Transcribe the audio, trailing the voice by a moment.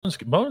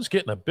Moan's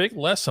getting a big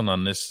lesson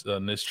on this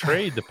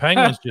trade the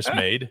Penguins just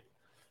made.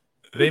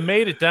 They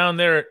made it down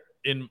there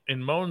in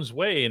Moan's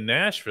way in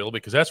Nashville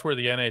because that's where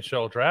the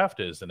NHL draft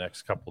is the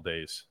next couple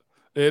days.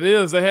 It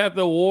is. They had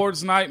the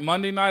awards night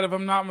Monday night, if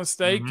I'm not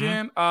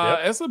mistaken. Yep.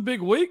 It's a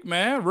big week,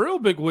 man. Real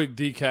big week,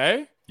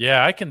 DK.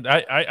 Yeah,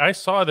 I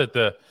saw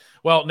that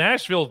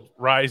Nashville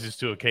rises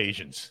to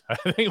occasions. I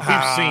think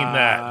we've seen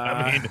that.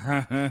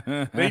 I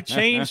mean, they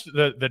changed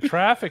the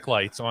traffic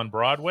lights on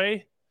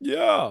Broadway.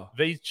 Yeah.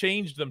 They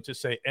changed them to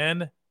say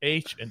N,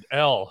 H, and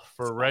L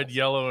for red,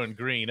 yellow, and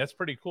green. That's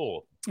pretty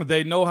cool.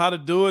 They know how to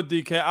do it,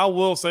 DK. I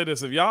will say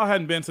this. If y'all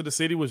hadn't been to the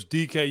city, which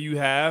DK you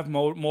have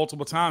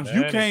multiple times,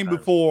 you came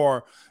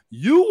before.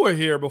 You were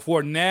here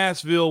before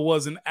Nashville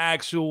was an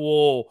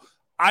actual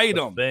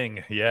item.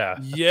 Thing, yeah.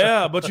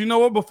 Yeah, but you know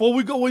what? Before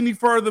we go any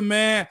further,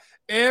 man,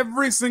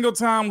 every single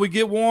time we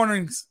get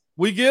warnings,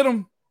 we get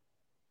them.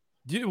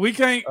 We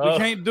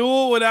can't do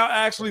it without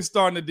actually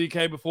starting the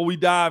DK before we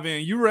dive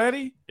in. You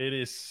ready? It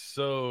is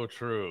so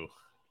true.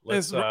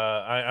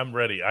 I'm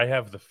ready. I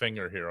have the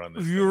finger here on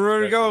this. You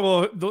ready to go?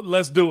 Well,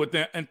 let's do it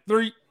then. And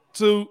 3,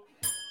 2.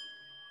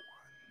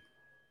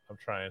 I'm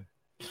trying.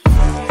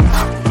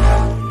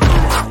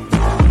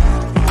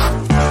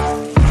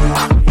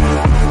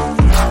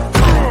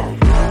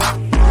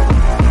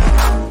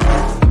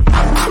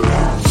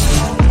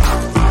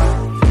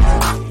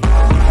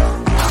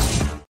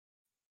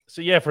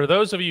 So, yeah, for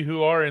those of you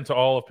who are into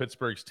all of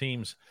Pittsburgh's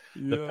teams,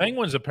 the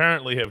Penguins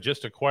apparently have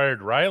just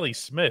acquired Riley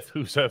Smith,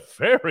 who's a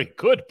very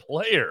good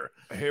player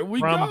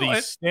from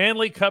the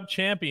Stanley Cup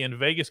champion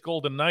Vegas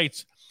Golden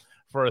Knights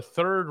for a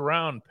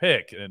third-round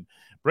pick. And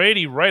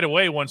Brady right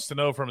away wants to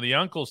know from the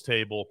uncle's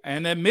table.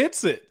 And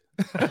admits it.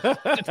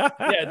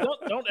 Yeah,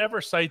 don't ever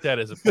cite that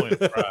as a point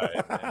of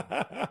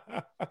pride.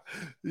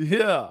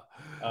 Yeah.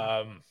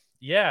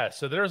 Yeah,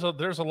 so there's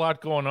a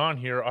lot going on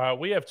here.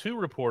 We have two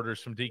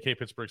reporters from DK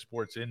Pittsburgh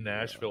Sports in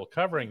Nashville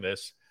covering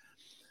this,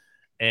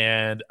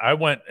 and I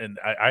went and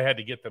I had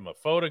to get them a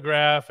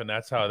photograph, and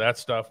that's how that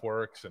stuff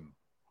works. And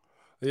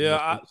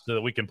so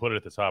that we can put it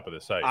at the top of the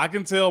site. I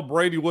can tell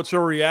Brady what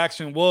your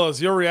reaction was.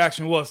 Your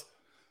reaction was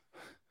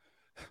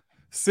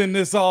send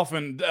this off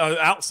and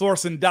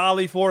outsourcing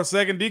Dolly for a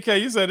second. DK,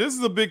 you said this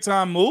is a big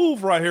time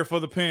move right here for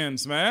the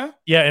Pens, man.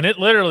 Yeah, and it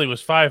literally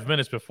was 5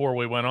 minutes before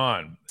we went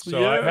on.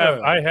 So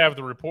I have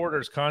the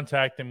reporters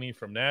contacting me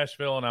from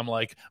Nashville, and I'm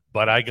like,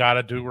 but I got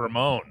to do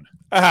Ramon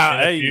in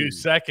a few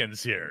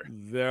seconds here.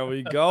 There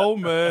we go,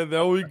 man.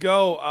 There we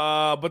go.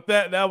 But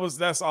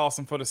that's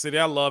awesome for the city.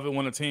 I love it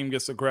when a team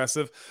gets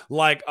aggressive.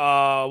 Like,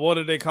 what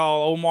do they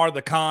call Omar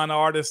the con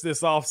artist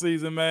this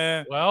offseason,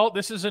 man? Well,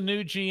 this is a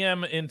new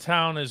GM in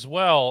town as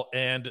well.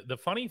 And the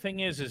funny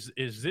thing is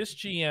this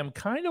GM,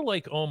 kind of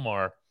like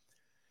Omar,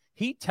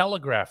 he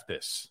telegraphed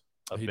this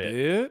a bit. He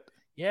did?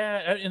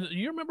 Yeah, and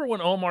you remember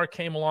when Omar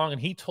came along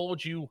and he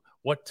told you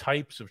what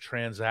types of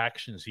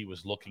transactions he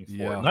was looking for?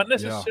 Yeah, not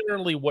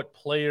necessarily what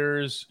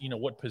players,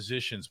 what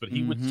positions, but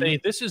he would say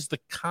this is the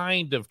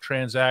kind of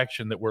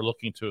transaction that we're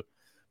looking to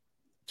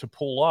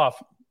pull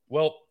off.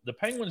 Well, the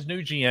Penguins'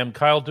 new GM,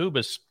 Kyle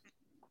Dubas,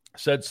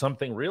 said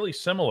something really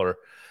similar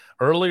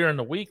earlier in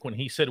the week when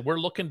he said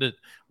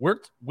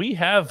we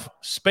have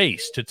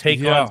space to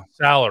take on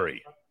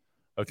salary.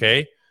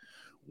 Okay?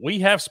 We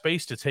have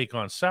space to take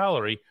on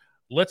salary.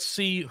 Let's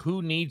see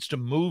who needs to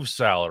move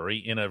salary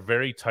in a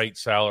very tight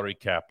salary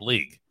cap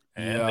league.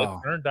 And it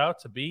turned out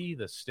to be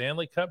the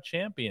Stanley Cup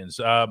champions.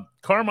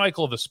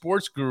 Carmichael, the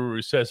sports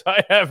guru, says,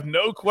 I have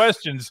no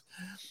questions.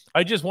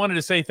 I just wanted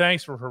to say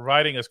thanks for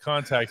providing us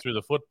contact through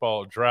the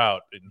football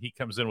drought. And he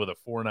comes in with a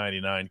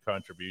 $4.99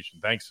 contribution.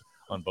 Thanks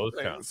on both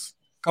counts.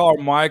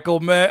 Carmichael,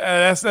 man,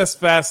 that's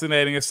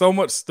fascinating. There's so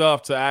much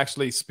stuff to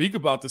actually speak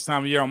about this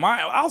time of year.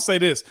 I'll say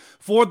this.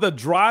 For the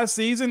dry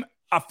season,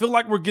 I feel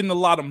like we're getting a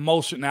lot of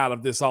motion out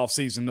of this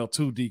offseason, though,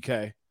 too,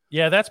 DK.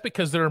 Yeah, that's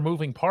because there are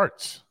moving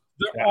parts.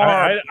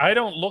 I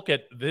don't look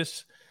at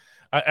this.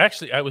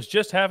 I was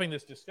just having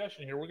this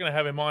discussion here. We're going to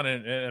have him on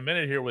in a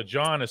minute here with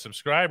John, a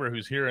subscriber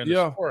who's here in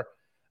the store.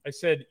 I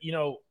said,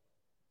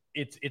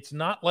 it's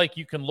not like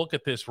you can look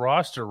at this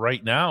roster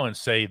right now and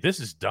say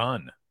this is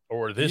done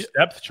or this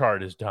depth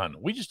chart is done.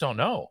 We just don't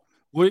know.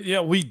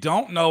 We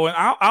don't know. And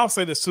I'll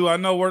say this, too. I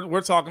know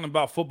we're talking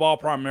about football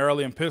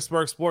primarily in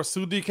Pittsburgh sports,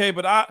 too, DK,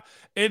 but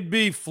it'd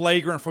be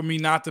flagrant for me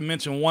not to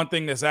mention one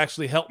thing that's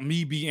actually helped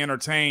me be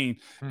entertained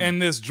in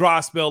this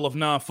dry spell of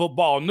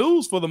non-football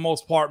news for the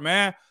most part,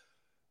 man.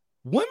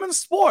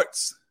 Women's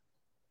sports.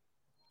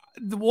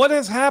 What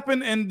has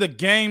happened in the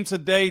game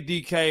today,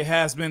 DK,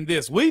 has been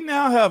this. We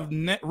now have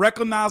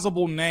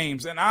recognizable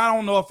names, and I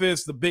don't know if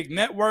it's the big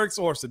networks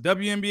or it's the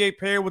WNBA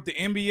paired with the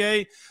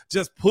NBA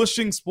just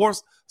pushing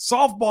sports.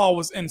 Softball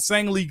was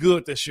insanely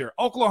good this year.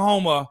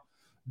 Oklahoma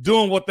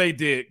doing what they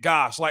did.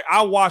 Gosh, like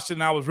I watched it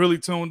and I was really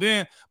tuned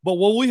in. But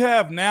what we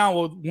have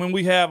now when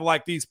we have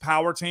like these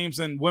power teams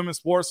in women's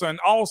sports and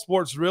all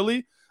sports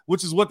really,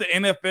 which is what the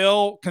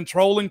NFL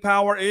controlling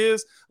power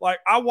is. Like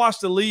I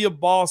watched Aaliyah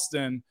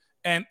Boston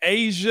and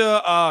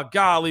Asia,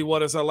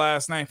 what is her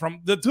last name?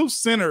 From the two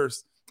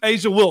centers,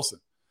 Asia Wilson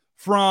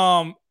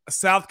from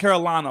South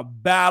Carolina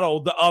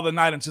battled the other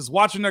night and just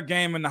watching their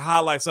game and the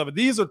highlights of it.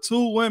 These are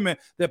two women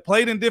that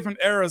played in different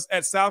eras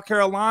at South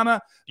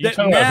Carolina. I'm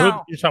talking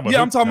about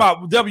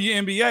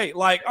WNBA.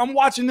 Like, I'm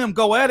watching them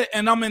go at it,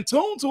 and I'm in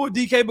tune to it,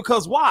 DK,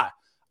 because why?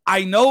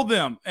 I know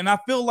them, and I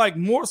feel like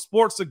more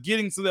sports are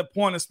getting to that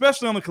point,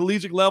 especially on the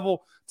collegiate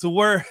level, to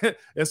where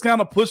it's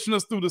kind of pushing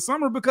us through the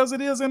summer because it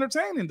is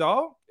entertaining,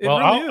 dog.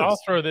 I'll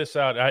throw this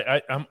out.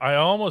 I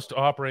almost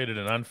operated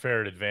an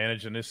unfair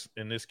advantage in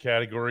this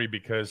category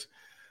because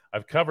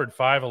I've covered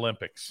 5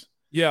 Olympics.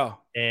 Yeah.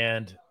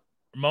 And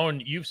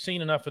Ramon, you've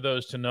seen enough of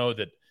those to know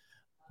that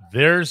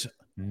there's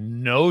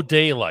no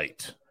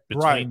daylight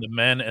between the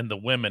men and the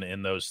women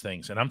in those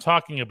things. And I'm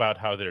talking about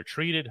how they're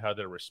treated, how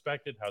they're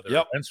respected, how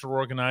their events are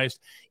organized,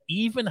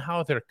 even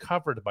how they're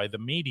covered by the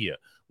media,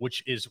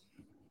 which is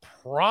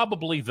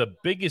probably the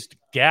biggest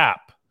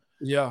gap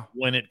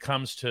when it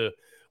comes to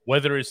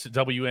whether it's the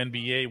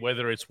WNBA,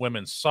 whether it's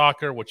women's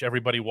soccer, which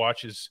everybody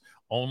watches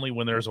only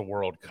when there's a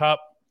World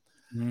Cup.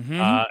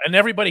 And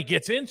everybody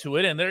gets into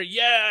it, and they're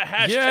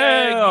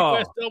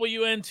hashtag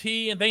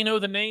USWNT, and they know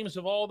the names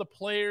of all the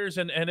players,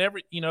 and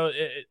every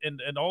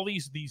and all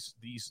these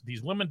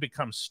women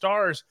become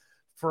stars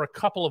for a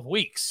couple of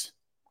weeks.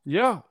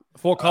 Yeah,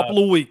 for a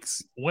couple of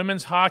weeks.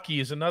 Women's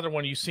hockey is another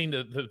one. You've seen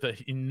the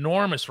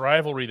enormous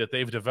rivalry that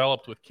they've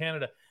developed with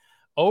Canada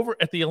over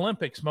at the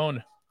Olympics.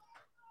 Moan,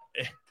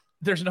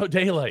 there's no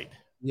daylight.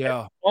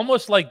 Yeah,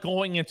 almost like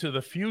going into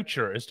the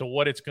future as to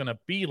what it's going to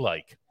be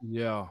like.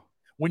 Yeah.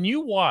 When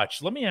you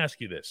watch, let me ask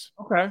you this.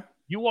 Okay.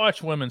 You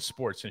watch women's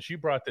sports, since you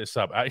brought this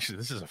up. Actually,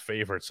 this is a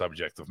favorite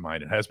subject of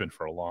mine. It has been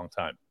for a long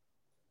time.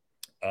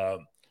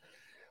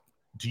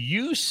 Do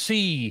you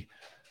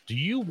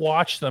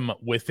watch them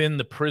within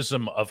the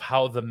prism of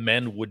how the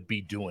men would be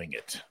doing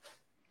it?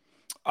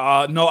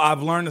 No,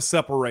 I've learned to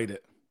separate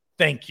it.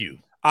 Thank you.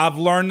 I've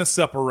learned to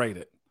separate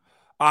it.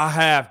 I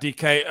have,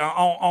 DK,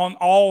 on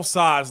all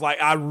sides.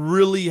 Like, I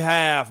really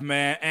have,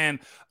 man. And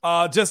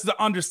just the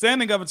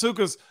understanding of it, too,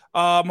 because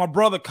my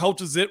brother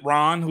coaches it,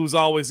 Ron, who's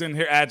always in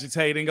here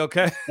agitating,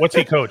 okay? What's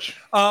he coach?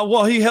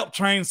 Well, he helped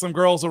train some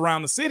girls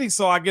around the city,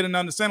 so I get an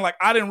understanding. Like,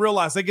 I didn't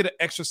realize they get an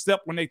extra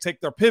step when they take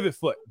their pivot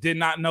foot. Did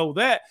not know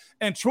that.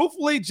 And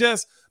truthfully,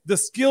 just the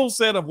skill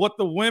set of what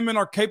the women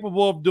are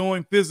capable of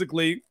doing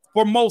physically,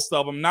 for most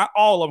of them, not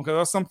all of them, because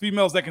there's some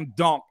females that can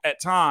dunk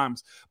at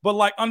times, but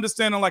like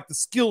understanding like the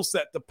skill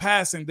set, the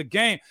passing, the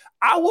game.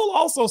 I will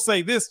also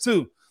say this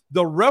too.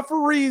 The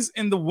referees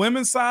in the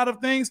women's side of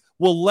things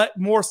will let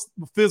more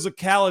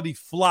physicality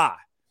fly.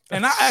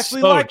 And I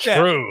actually like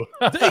true.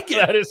 That. They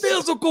get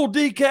physical,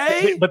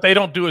 DK. But they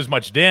don't do as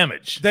much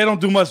damage. They don't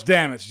do much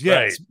damage, yes.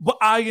 Right. But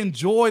I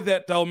enjoy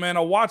that, though, man.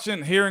 I'm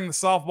watching, hearing the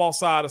softball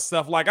side of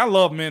stuff. Like, I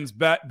love men's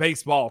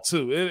baseball,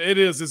 too. It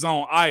is its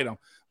own item.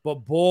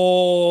 But,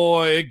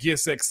 boy, it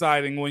gets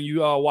exciting when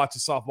you watch a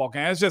softball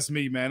game. It's just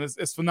me, man.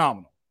 It's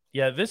phenomenal.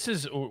 Yeah, this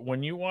is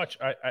when you watch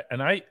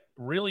I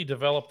really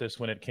developed this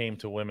when it came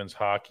to women's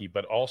hockey,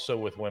 but also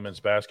with women's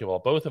basketball,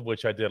 both of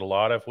which I did a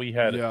lot of. We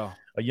had a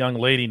young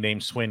lady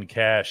named Swin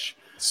Cash.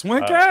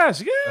 Swin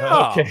Cash,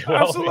 yeah. Okay,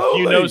 well,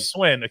 absolutely. You know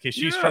Swin. Okay,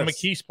 she's from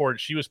McKeesport.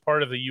 She was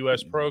part of the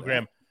U.S.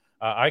 program.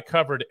 I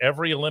covered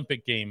every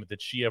Olympic game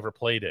that she ever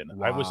played in.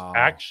 Wow. I was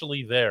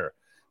actually there.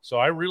 So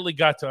I really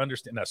got to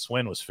understand that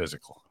Swin was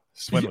physical.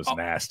 Swin was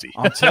nasty.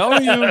 I'm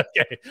telling you.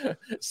 Okay.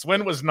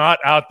 Swin was not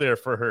out there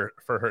for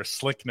her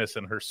slickness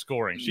and her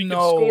scoring. She could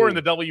score in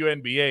the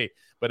WNBA,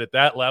 but at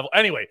that level.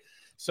 Anyway,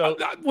 so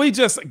we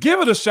just give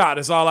it a shot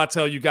is all I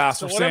tell you guys.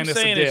 So for what saying I'm this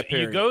saying a is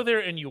period. You go there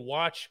and you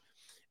watch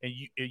and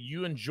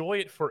you enjoy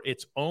it for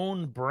its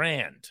own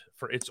brand,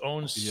 for its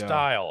own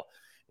style.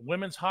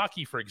 Women's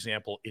hockey, for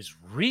example, is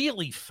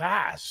really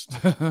fast.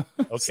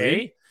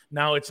 Okay.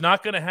 Now, it's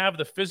not going to have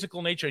the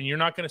physical nature, and you're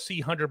not going to see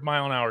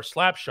 100-mile-an-hour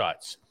slap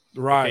shots.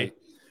 Right. Okay?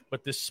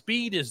 But the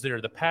speed is there.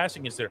 The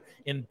passing is there.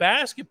 In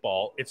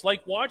basketball, it's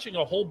like watching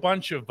a whole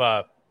bunch of,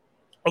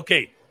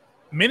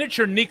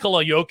 miniature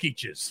Nikola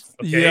Jokic's.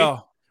 Okay?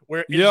 Yeah.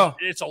 Where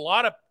it's a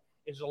lot of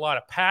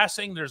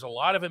passing. There's a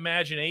lot of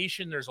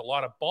imagination. There's a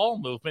lot of ball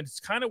movement. It's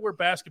kind of where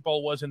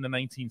basketball was in the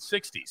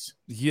 1960s.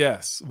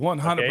 Yes,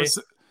 100%. Okay?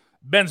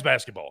 Men's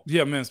basketball.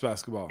 Yeah, men's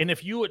basketball. And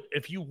if you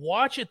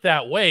watch it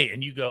that way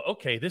and you go,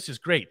 okay, this is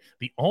great.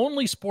 The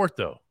only sport,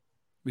 though,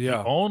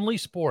 where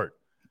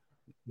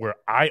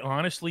I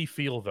honestly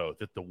feel, though,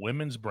 that the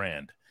women's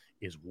brand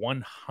is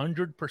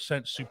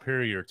 100%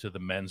 superior to the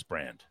men's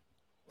brand.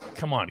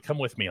 Come on, come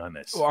with me on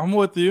this. Well, I'm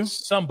with you.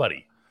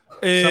 Somebody.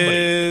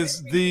 I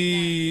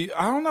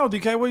don't know,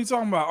 DK, what are you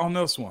talking about on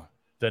this one?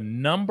 The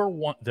number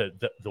one,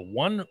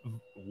 the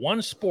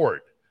one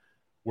sport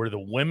where the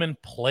women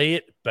play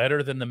it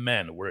better than the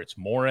men, where it's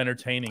more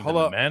entertaining than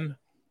the men?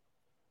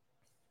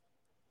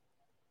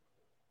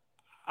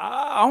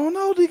 I don't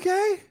know,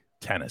 DK.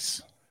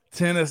 Tennis,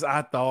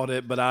 I thought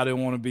it, but I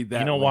didn't want to be that.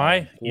 You know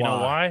why? You know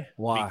why?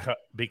 Why?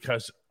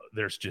 Because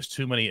there's just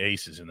too many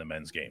aces in the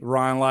men's game.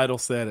 Ryan Lytle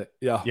said it.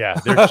 Yeah. Yeah,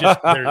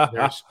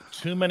 there's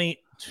too many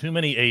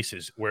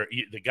aces where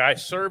the guy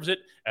serves it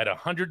at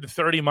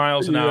 130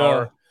 miles an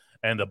hour,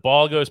 and the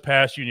ball goes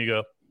past you, and you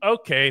go,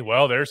 Okay,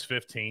 well, there's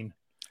 15.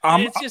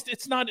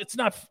 It's not as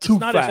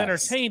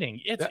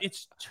entertaining.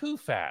 It's too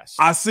fast.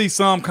 I see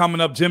some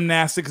coming up.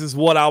 Gymnastics is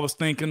what I was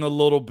thinking a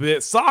little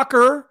bit.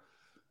 Soccer,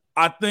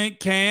 I think,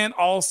 can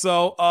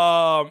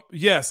also.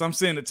 Yes, I'm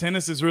saying the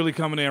tennis is really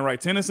coming in, right?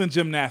 Tennis and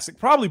gymnastics,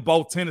 probably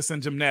both tennis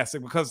and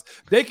gymnastics, because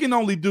they can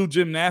only do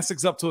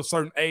gymnastics up to a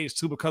certain age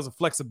too, because of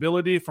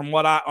flexibility. From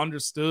what I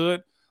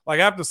understood, like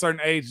after a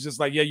certain age, it's just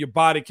like, yeah, your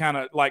body kind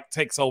of like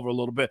takes over a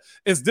little bit.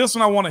 It's this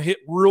one I want to hit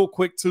real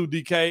quick too,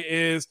 DK,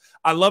 is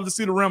I love to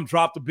see the rim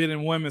dropped a bit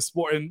in women's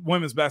sport and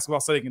women's basketball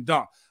so they can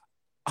dunk.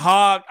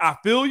 Hog, I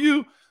feel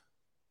you,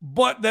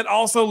 but that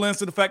also lends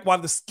to the fact why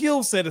the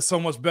skill set is so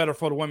much better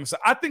for the women. So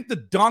I think the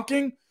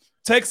dunking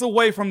takes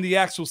away from the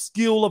actual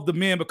skill of the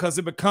men because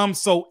it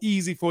becomes so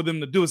easy for them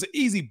to do. It's an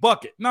easy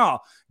bucket. No,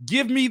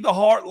 give me the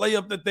hard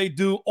layup that they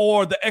do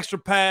or the extra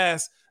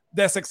pass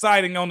that's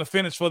exciting on the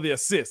finish for the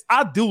assist.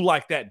 I do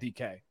like that,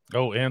 DK.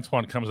 Oh,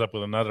 Antoine comes up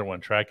with another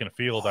one, track and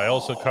field. I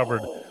also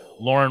covered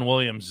Lauren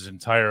Williams'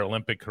 entire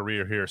Olympic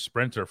career here,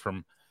 sprinter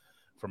from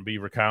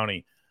Beaver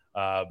County.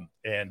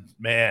 And,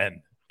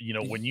 man, you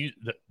know, when you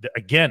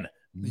again,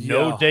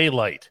 no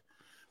daylight.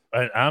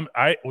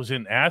 I was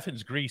in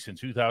Athens, Greece in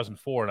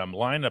 2004, and I'm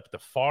lined up at the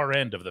far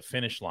end of the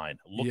finish line,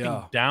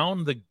 looking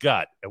down the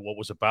gut at what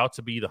was about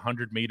to be the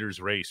 100 meters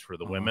race for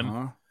the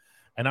women.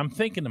 And I'm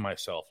thinking to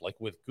myself, like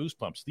with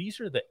goosebumps, these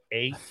are the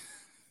 8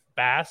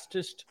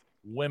 fastest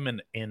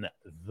women in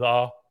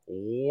the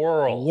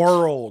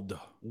world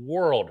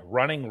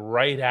running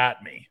right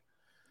at me.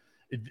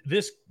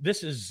 This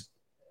is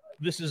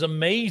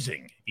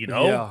amazing, you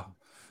know? Yeah.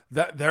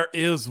 That there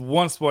is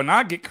one sport, and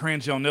I get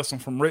cringy on this one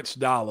from Rich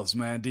Dollars,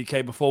 man,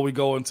 DK, before we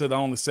go into the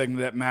only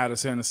segment that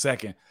matters here in a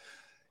second.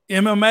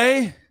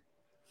 MMA?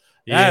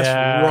 That's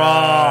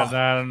raw.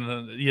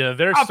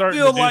 They're starting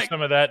to do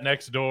some of that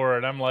next door,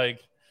 and I'm like,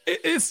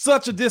 it's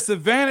such a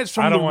disadvantage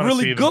from the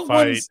really good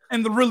ones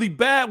and the really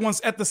bad ones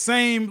at the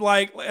same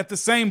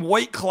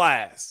weight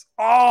class.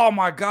 Oh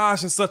my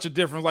gosh, it's such a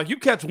difference. Like you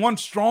catch one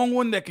strong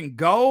one that can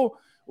go,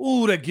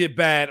 that get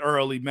bad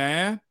early,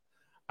 man.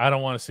 I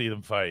don't want to see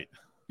them fight.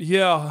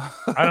 Yeah.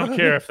 I don't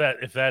care if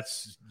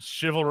that's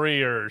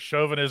chivalry or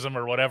chauvinism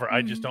or whatever.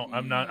 I just don't.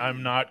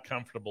 I'm not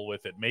comfortable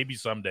with it. Maybe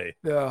someday.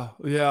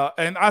 Yeah.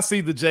 And I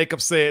see the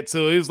Jacob say it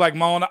too. He was like,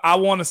 Mona, I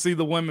want to see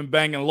the women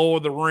bang and lower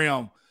the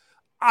rim.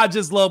 I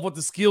just love what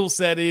the skill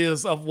set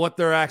is of what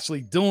they're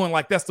actually doing.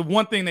 Like that's the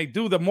one thing they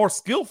do. They're more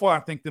skillful, I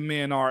think, than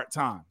men are at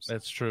times.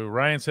 That's true.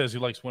 Ryan says he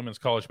likes women's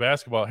college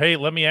basketball. Hey,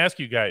 let me ask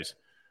you guys,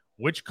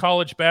 which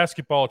college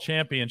basketball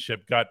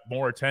championship got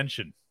more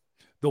attention?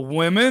 The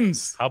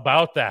women's. How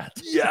about that?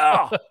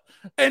 Yeah.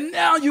 And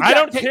now I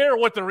don't care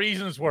what the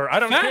reasons were. I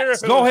don't care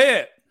if go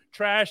ahead.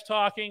 Trash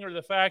talking or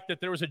the fact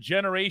that there was a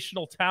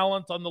generational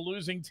talent on the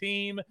losing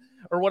team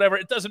or whatever.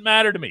 It doesn't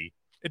matter to me.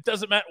 It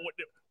doesn't matter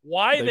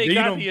why they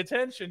got the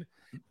attention.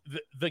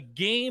 The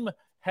game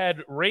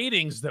had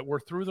ratings that were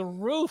through the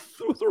roof.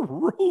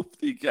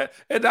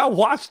 And I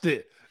watched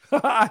it.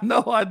 I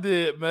know I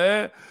did,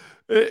 man.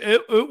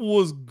 It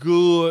was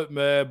good,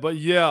 man. But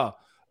yeah.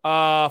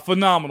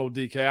 Phenomenal,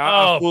 DK.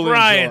 I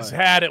Brian's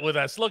had it with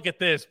us. Look at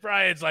this.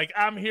 Brian's like,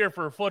 I'm here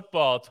for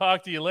football.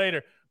 Talk to you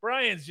later.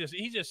 Brian's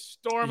he's just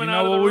storming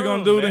out of the room. You know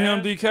what we're going to do to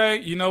him,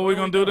 DK? You know what we're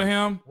going to do to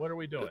him? What are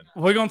we doing?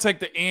 We're going to take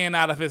the N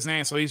out of his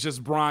name, so he's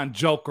just Brian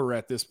Joker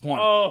at this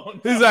point. Oh,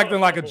 no. He's acting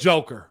like a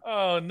joker.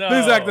 Oh, no.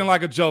 He's acting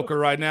like a joker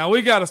right now.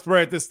 We got to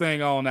spread this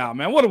thing on out,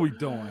 man. What are we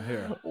doing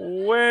here?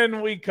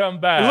 When we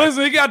come back.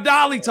 Listen, he got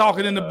Dolly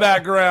talking in the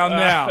background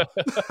now.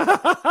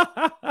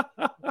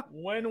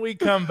 When we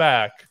come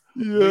back,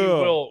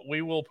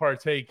 we will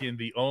partake in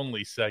the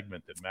only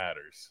segment that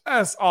matters.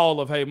 That's all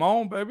of Hey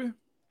Mon, baby.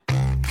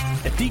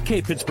 At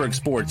DK Pittsburgh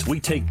Sports,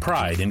 we take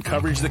pride in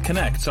coverage that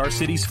connects our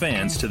city's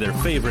fans to their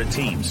favorite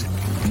teams.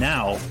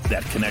 Now,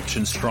 that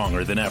connection's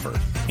stronger than ever.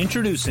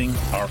 Introducing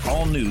our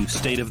all-new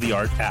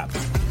state-of-the-art app.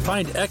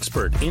 Find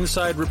expert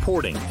inside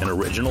reporting and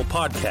original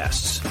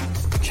podcasts.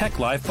 Check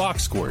live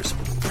box scores.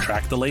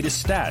 Track the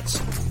latest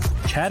stats.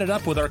 Chat it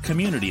up with our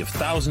community of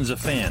thousands of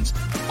fans,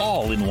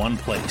 all in one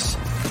place.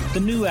 The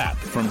new app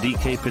from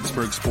DK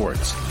Pittsburgh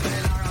Sports.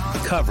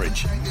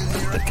 Coverage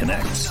that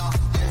connects.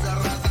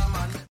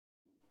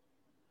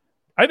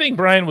 I think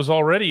Brian was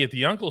already at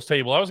the uncle's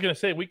table. I was going to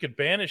say we could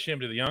banish him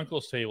to the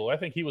uncle's table. I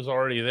think he was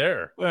already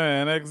there.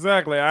 Man,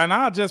 exactly. And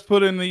I just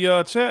put in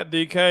the chat,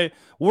 DK,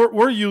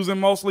 we're using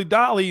mostly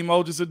dolly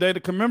emojis today to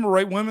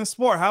commemorate women's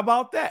sport. How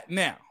about that?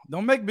 Now,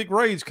 don't make Big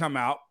Rage come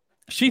out.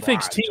 She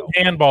thinks team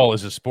handball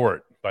is a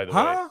sport, by the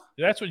way.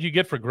 That's what you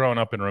get for growing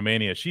up in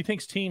Romania. She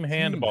thinks team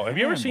handball. Have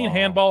you ever seen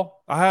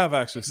handball? I have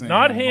actually seen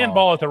Not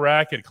handball at the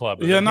racket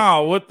club. Yeah,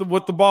 no, with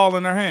the ball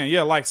in their hand.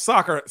 Yeah, like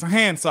soccer. It's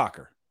hand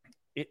soccer.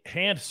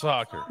 Hand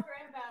soccer.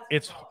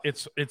 It's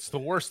the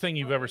worst thing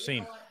you've ever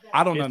seen.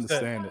 I don't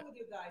understand it.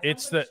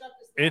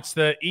 It's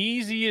the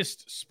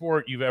easiest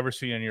sport you've ever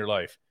seen in your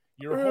life.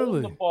 You're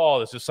holding the ball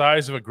that's the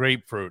size of a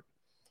grapefruit,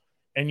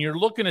 and you're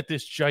looking at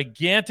this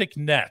gigantic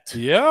net.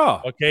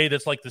 Yeah. Okay,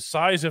 that's like the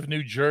size of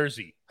New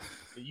Jersey.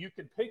 You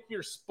can pick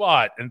your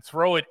spot and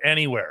throw it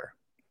anywhere.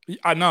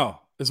 I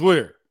know. It's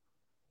weird.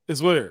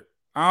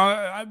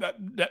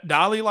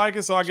 Dolly like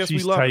it, so I guess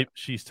we love it.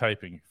 She's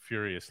typing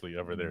furiously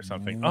over there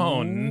something.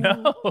 Oh,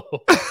 no.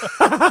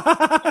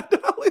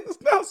 Dolly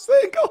is now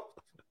single.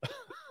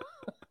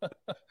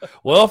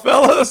 Well,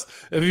 fellas,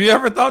 if you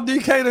ever thought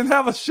DK didn't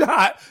have a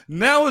shot,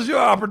 now is your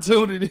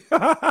opportunity.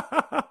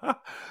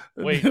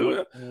 Wait,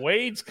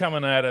 Wade's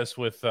coming at us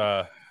with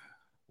a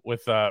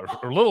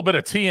little bit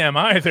of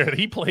TMI there.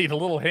 He played a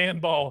little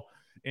handball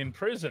in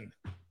prison.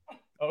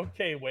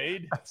 Okay,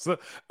 Wade.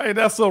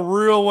 That's a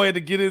real way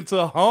to get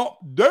into hump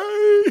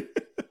day.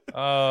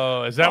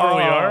 Oh, is that where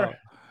we are?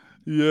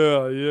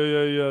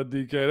 Yeah,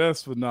 DK.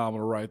 That's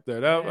phenomenal right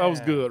there. That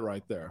was good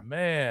right there.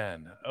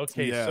 Man.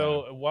 Okay, Yeah.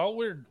 So while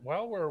we're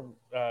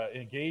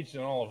engaged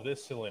in all of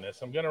this silliness,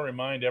 I'm going to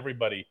remind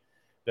everybody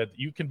that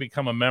you can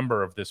become a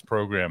member of this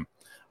program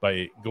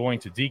by going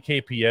to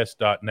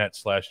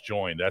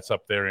dkps.net/join. That's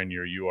up there in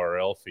your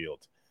URL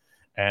field.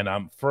 And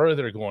I'm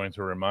further going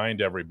to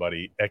remind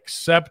everybody,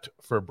 except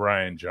for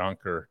Brian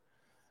Jonker,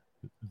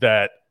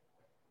 that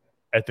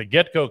at the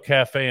Get-Go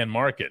Cafe and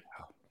Market,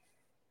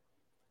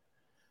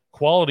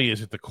 quality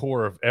is at the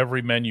core of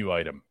every menu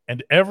item.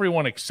 And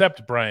everyone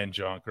except Brian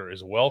Jonker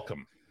is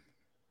welcome.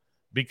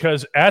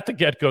 Because at the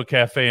Get-Go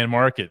Cafe and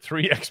Market,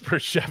 3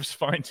 expert chefs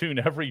fine-tune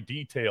every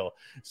detail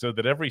so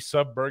that every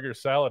sub, burger,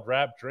 salad,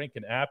 wrap, drink,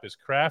 and app is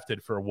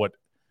crafted for what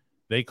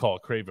they call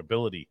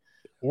craveability.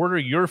 Order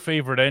your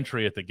favorite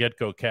entry at the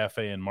Get-Go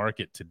Cafe and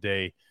Market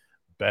today.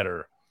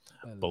 Better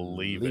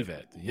believe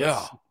it.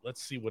 Yeah.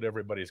 Let's see what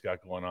everybody's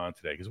got going on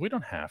today, because we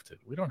don't have to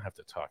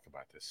talk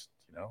about this,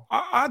 you know.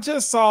 I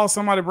just saw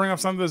somebody bring up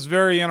something that's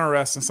very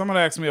interesting.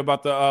 Somebody asked me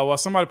about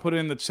somebody put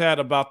in the chat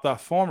about the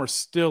former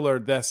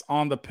Steeler that's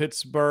on the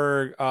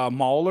Pittsburgh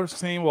Maulers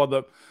team. Well,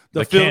 the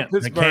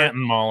Canton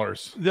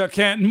Maulers. The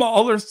Canton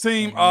Maulers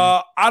team.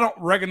 I don't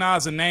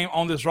recognize the name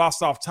on this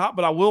roster off top,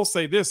 but I will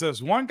say this.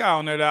 There's one guy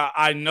on there that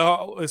I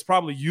know is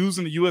probably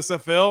using the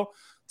USFL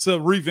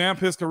to revamp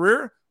his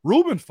career.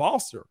 Ramon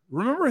Foster.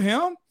 Remember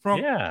him?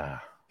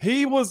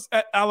 He was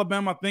at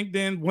Alabama, I think,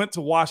 then went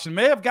to Washington.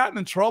 May have gotten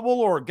in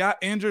trouble or got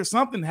injured.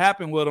 Something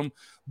happened with him.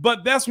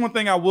 But that's one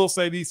thing I will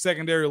say these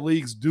secondary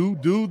leagues do,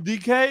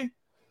 DK,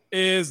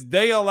 is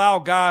they allow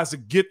guys to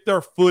get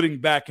their footing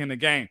back in the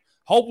game.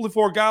 Hopefully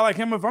for a guy like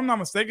him, if I'm not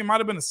mistaken,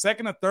 might have been a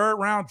second or third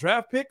round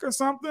draft pick or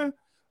something.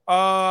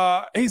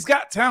 He's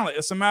got talent.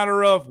 It's a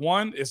matter of,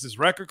 one, is his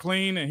record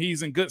clean and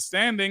he's in good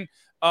standing.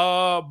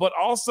 But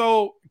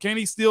also, can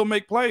he still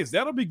make plays?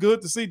 That'll be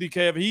good to see,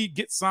 DK, if he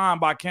gets signed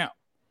by camp.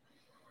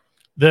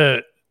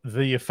 The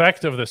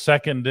effect of the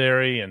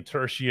secondary and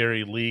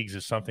tertiary leagues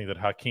is something that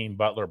Hakeem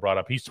Butler brought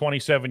up. He's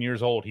 27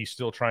 years old. He's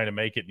still trying to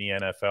make it in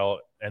the NFL.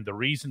 And the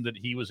reason that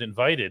he was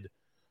invited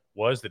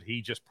was that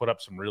he just put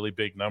up some really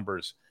big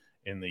numbers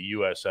in the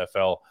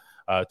USFL.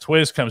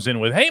 Twiz comes in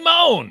with, "Hey,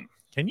 Moan,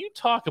 can you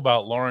talk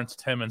about Lawrence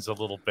Timmons a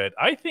little bit?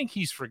 I think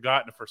he's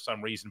forgotten for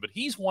some reason, but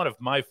he's one of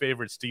my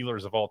favorite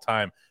Steelers of all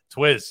time."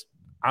 Twiz,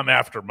 I'm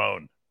after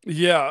Moan.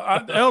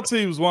 Yeah,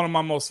 LT was one of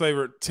my most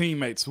favorite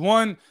teammates.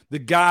 One, the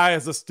guy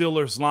is a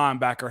Steelers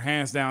linebacker,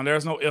 hands down.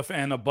 There's no ifs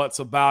and buts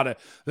about it.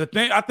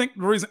 I think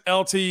the reason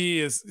LT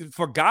is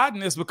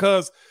forgotten is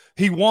because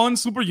he won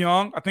super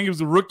young. I think he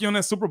was a rookie on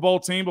that Super Bowl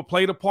team, but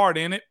played a part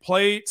in it.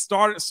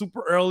 Started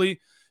super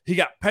early. He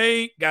got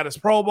paid, got his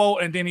Pro Bowl,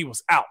 and then he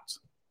was out.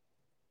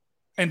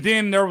 And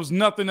then there was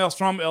nothing else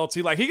from LT.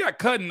 Like, he got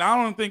cut, and I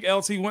don't think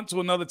LT went to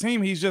another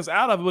team. He's just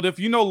out of it. But if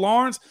you know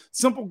Lawrence,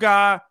 simple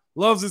guy,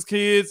 loves his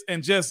kids,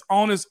 and just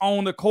on his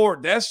own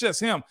accord, that's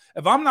just him.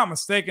 If I'm not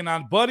mistaken, a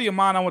buddy of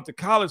mine I went to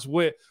college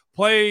with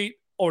played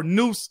or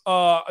knew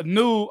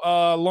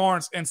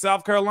Lawrence in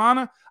South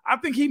Carolina. I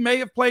think he may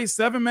have played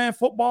 7-man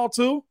football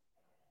too.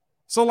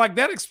 So, like,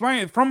 that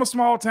explains, from a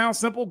small town,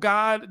 simple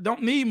guy,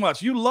 don't need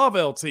much. You love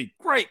LT.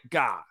 Great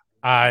guy.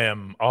 I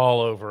am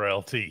all over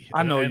LT.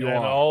 I know you are.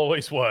 And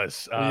always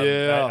was.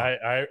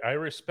 Yeah. I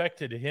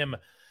respected him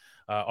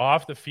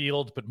off the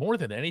field, but more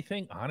than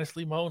anything,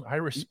 honestly, Moan, I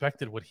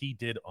respected what he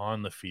did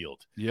on the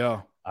field.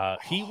 Yeah.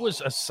 He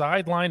was a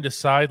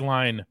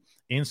sideline-to-sideline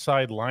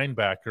inside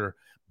linebacker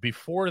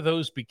before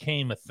those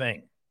became a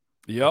thing.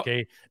 Yep.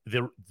 Okay.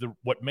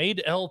 What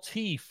made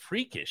LT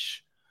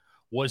freakish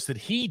was that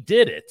he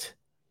did it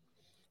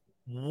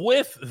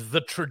with the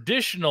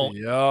traditional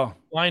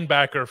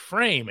linebacker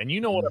frame. And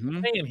you know what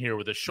I'm saying here,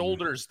 with the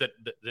shoulders that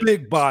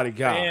big body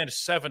guy and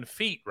 7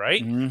 feet,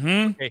 right?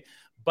 Mm-hmm. Okay.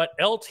 But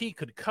LT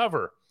could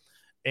cover,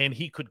 and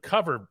he could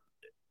cover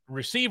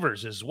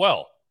receivers as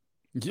well.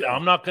 Yeah. Now,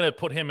 I'm not going to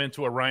put him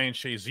into a Ryan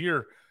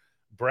Shazier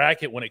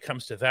bracket when it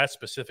comes to that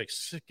specific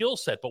skill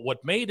set. But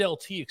what made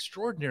LT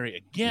extraordinary,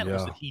 again,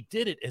 was that he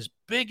did it as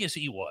big as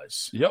he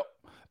was. Yep.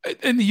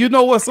 And you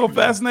know what's so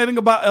fascinating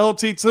about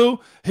LT too?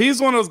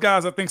 He's one of those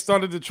guys I think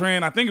started the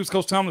trend. I think it was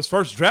Coach Tomlin's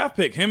first draft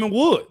pick, him and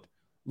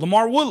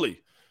Lamar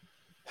Woodley.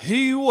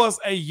 He was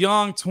a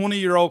young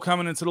 20-year-old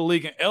coming into the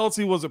league, and LT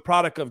was a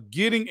product of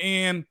getting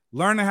in,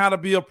 learning how to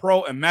be a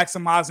pro, and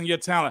maximizing your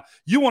talent.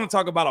 You want to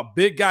talk about a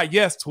big guy?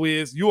 Yes,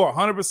 Twiz, you are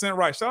 100%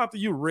 right. Shout out to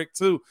you, Rick,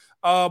 too.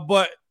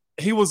 But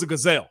he was a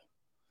gazelle.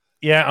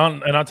 Yeah,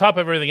 and on top of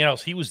everything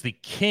else, he was the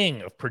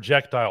king of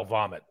projectile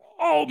vomit.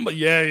 Oh,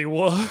 yeah, he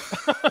was.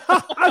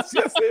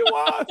 Yes, he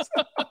was.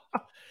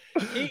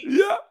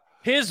 Yeah.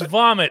 His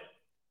vomit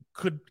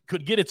could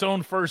get its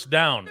own first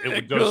down. It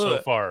would go so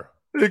far.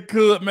 It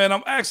could, man.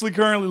 I'm actually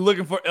currently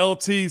looking for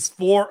LT's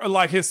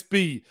his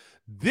speed.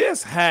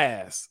 This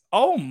has,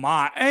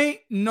 ain't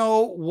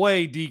no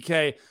way,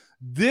 DK.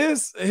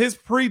 His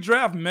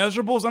pre-draft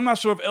measurables, I'm not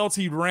sure if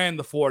LT ran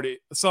the 40.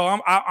 So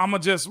I'm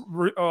going to just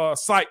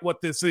cite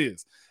what this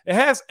is. It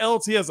has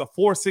LT as a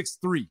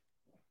 4.63.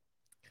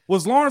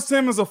 Was Lawrence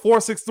Timmons a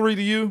 4.63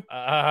 to you?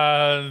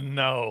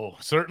 No,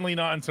 certainly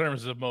not in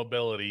terms of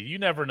mobility. You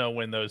never know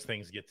when those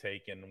things get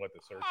taken, what the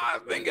search. I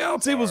think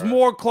LT was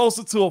more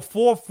closer to a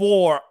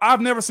 4.4.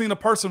 I've never seen a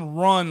person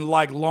run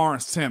like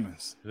Lawrence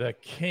Timmons. The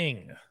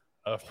king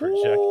of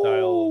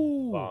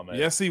projectile vomit.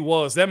 Yes, he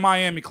was. That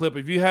Miami clip,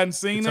 if you hadn't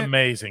seen it's it.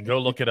 Amazing. Go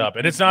look it up.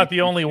 And it's not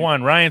the only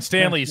one. Ryan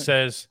Stanley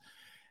says,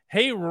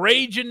 "Hey,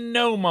 Ragin'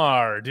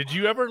 Nomar, did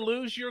you ever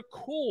lose your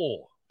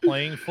cool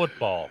playing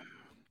football?"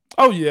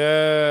 Oh,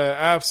 yeah,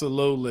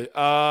 absolutely.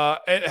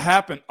 It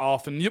happened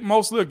often,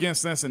 mostly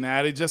against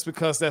Cincinnati, just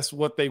because that's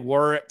what they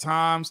were at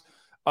times.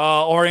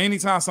 Or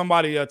anytime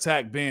somebody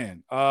attacked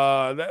Ben.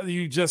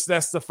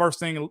 That's the first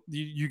thing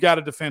you got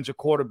to defend your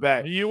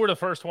quarterback. You were the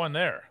first one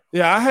there.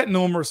 Yeah, I had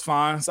numerous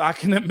fines. I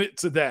can admit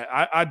to that.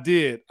 I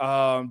did.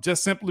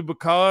 Just simply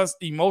because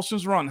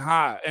emotions run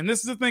high. And this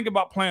is the thing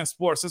about playing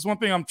sports. It's one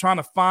thing I'm trying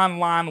to fine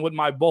line with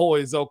my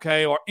boys,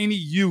 okay, or any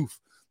youth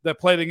that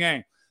play the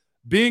game.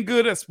 Being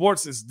good at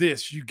sports is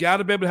this. You got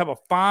to be able to have a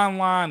fine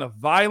line of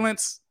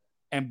violence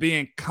and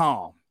being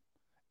calm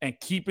and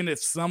keeping it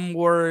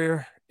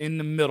somewhere in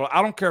the middle.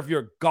 I don't care if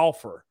you're a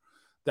golfer.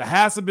 There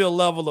has to be a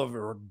level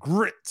of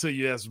grit to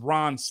you as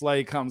Ron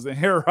Slay comes in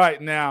here right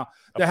now.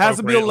 There has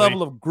to be a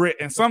level of grit.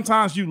 And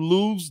sometimes you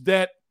lose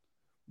that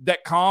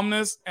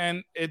calmness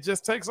and it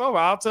just takes over.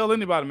 I'll tell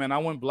anybody, man, I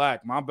went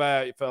black. My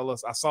bad,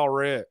 fellas. I saw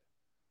red.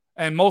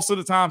 And most of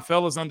the time,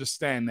 fellas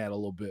understand that a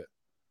little bit.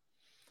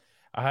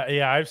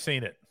 Yeah, I've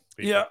seen it.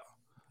 Yeah.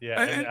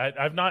 Yeah,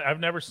 and I've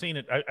never seen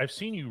it. I've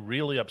seen you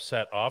really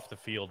upset off the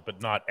field,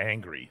 but not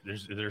angry.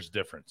 There's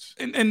difference.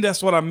 And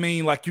that's what I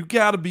mean. Like, you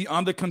got to be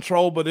under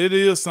control, but it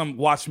is some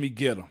watch me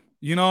get them.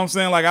 You know what I'm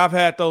saying? Like, I've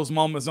had those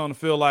moments on the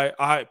field like,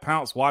 all right,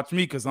 Pounce, watch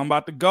me because I'm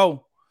about to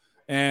go.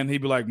 And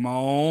he'd be like,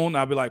 Moan.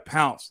 I'd be like,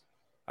 Pounce,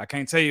 I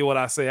can't tell you what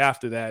I say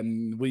after that,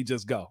 and we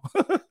just go.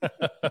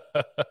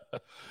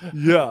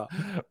 Yeah.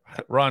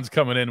 Ron's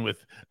coming in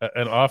with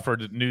an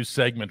offered new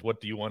segment. What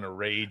do you want to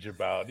rage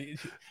about?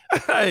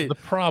 Hey. The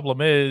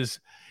problem is,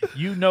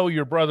 you know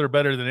your brother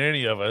better than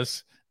any of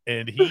us,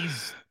 and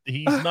he's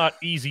not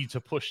easy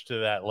to push to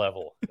that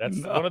level. That's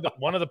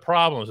one of the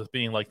problems with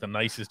being like the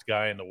nicest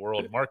guy in the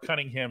world. Mark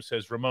Cunningham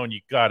says, Ramon,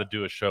 you got to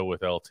do a show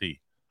with LT.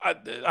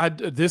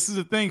 This is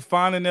the thing,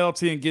 finding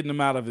LT and getting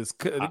him out of his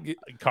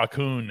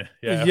cocoon.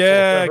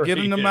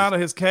 Getting him out of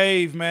his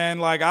cave, man.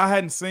 Like, I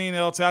hadn't seen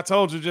LT. I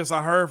told you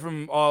I heard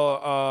from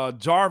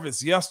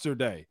Jarvis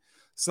yesterday.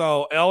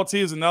 So LT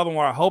is another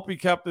one. I hope he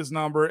kept his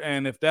number,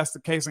 and if that's the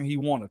case and he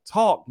want to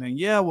talk, then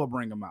yeah, we'll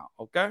bring him out.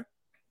 Okay.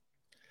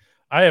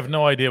 I have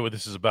no idea what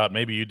this is about.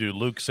 Maybe you do.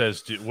 Luke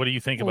says, what do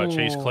you think about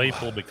Chase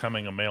Claypool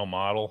becoming a male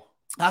model?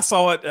 I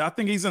saw it. I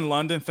think he's in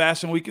London.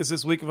 Fashion Week is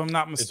this week, if I'm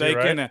not mistaken.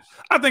 Right? And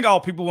I think all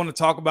people want to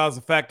talk about is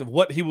the fact of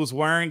what he was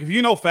wearing. If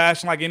you know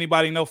fashion, like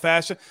anybody know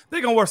fashion, they're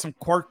going to wear some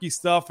quirky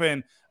stuff.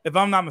 And if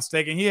I'm not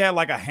mistaken, he had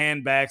like a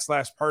handbag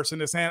 / purse in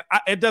his hand.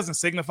 It doesn't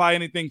signify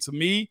anything to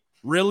me,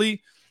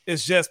 really.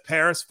 It's just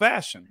Paris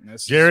fashion.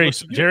 Jerry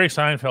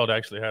Seinfeld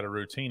actually had a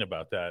routine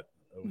about that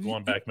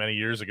going back many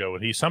years ago.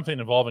 And he's something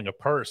involving a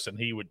purse, and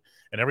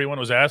everyone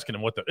was asking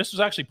him this was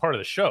actually part of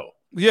the show.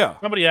 Yeah.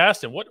 Somebody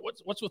asked him,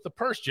 what's with the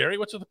purse, Jerry?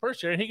 What's with the purse,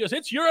 Jerry? And he goes,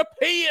 it's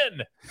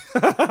European.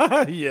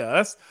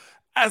 Yeah,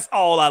 that's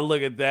all I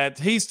look at that.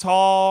 He's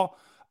tall,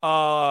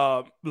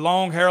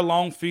 long hair,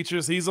 long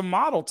features. He's a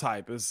model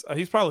type.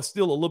 He's probably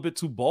still a little bit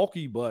too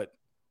bulky, but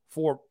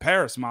for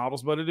Paris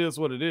models, but it is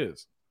what it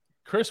is.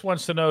 Chris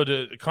wants to know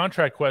the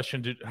contract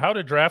question. How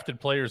do drafted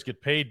players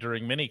get paid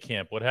during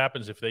minicamp? What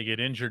happens if they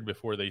get injured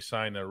before they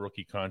sign their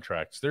rookie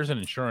contracts? There's an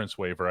insurance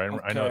waiver.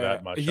 I know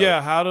that much.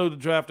 Yeah, how do the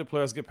drafted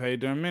players get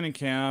paid during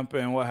minicamp?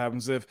 And what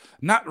happens if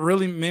not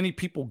really many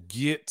people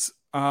get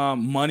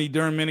money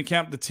during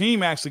minicamp? The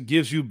team actually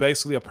gives you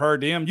basically a per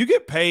diem. You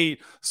get paid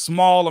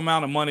small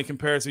amount of money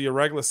compared to your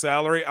regular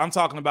salary. I'm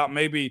talking about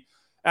maybe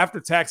after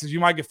taxes, you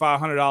might get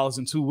 $500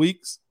 in 2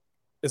 weeks.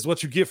 Is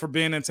what you get for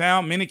being in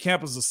town.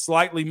 Minicamp is a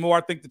slightly more.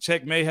 I think the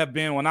check may have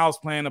been when I was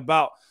playing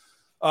about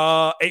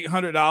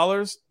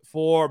 $800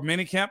 for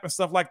minicamp and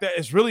stuff like that.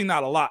 It's really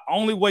not a lot.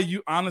 Only way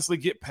you honestly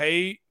get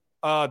paid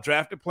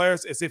drafted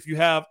players is if you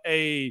have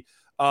a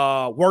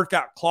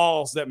workout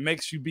clause that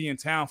makes you be in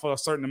town for a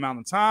certain amount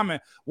of time.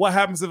 And what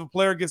happens if a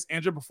player gets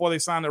injured before they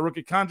sign their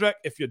rookie contract?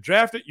 If you're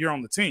drafted, you're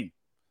on the team,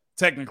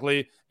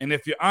 technically. And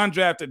if you're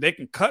undrafted, they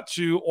can cut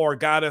you, or a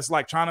guy that's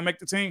like trying to make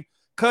the team,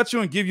 cut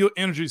you and give you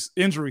an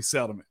injury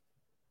settlement.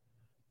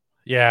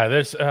 Yeah,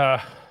 there's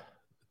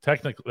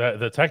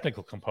The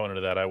technical component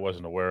of that I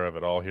wasn't aware of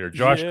at all here.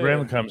 Josh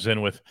Grimm comes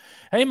in with,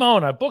 "Hey,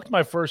 Moan, I booked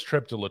my first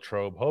trip to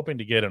Latrobe, hoping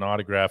to get an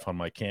autograph on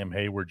my Cam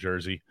Hayward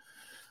jersey.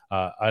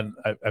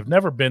 I've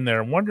never been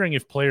there. I'm wondering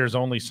if players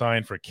only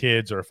sign for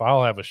kids or if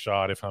I'll have a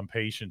shot if I'm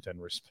patient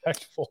and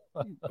respectful."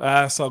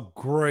 That's a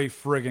great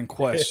friggin'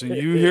 question.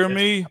 You hear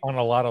me? On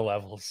a lot of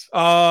levels.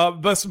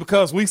 But it's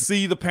because we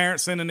see the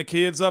parents sending the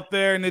kids up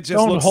there and it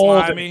just looks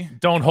slimy.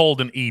 Don't hold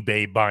an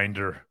eBay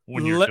binder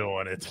when you're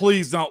doing it.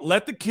 Please don't.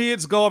 Let the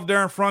kids go up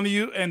there in front of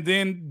you and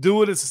then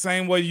do it the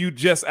same way you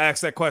just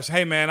asked that question.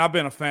 "Hey, man, I've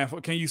been a fan.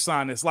 Can you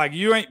sign this?" Like,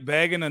 you ain't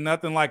begging or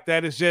nothing like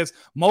that. It's just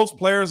most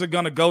players are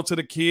going to go to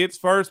the kids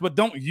first, but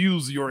don't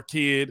use your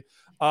kid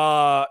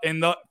in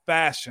the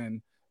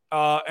fashion.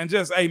 And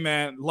just, "Hey,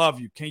 man, love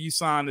you. Can you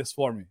sign this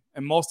for me?"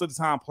 And most of the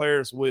time,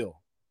 players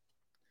will.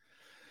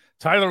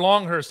 Tyler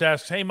Longhurst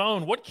asks, "Hey,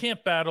 Moan, what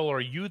camp battle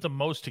are you the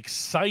most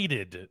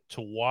excited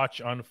to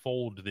watch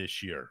unfold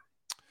this year?"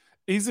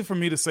 Easy for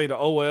me to say the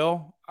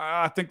OL.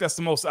 I think that's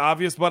the most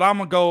obvious, but I'm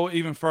going to go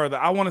even further.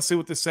 I want to see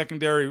what the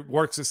secondary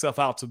works itself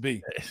out to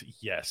be.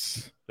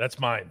 Yes, that's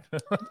mine.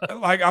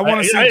 Like, I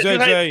want to see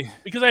JJ.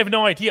 Because I have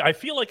no idea. I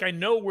feel like I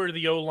know where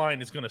the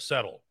O-line is going to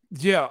settle.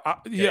 Yeah,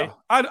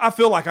 I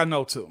feel like I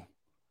know too.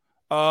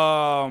 But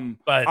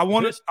I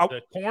want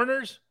the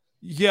corners?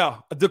 Yeah,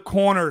 the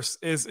corners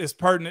is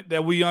pertinent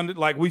that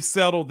we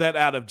settled that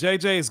out of.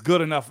 JJ is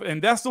good enough,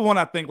 and that's the one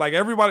I think. Like,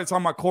 everybody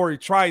talking about Corey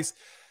Trice.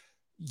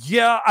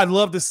 Yeah, I'd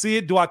love to see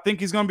it. Do I think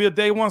he's going to be a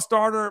day one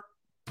starter?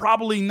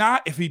 Probably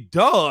not. If he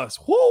does,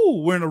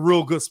 we're in a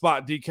real good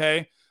spot,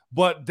 DK.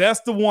 But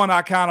that's the one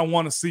I kind of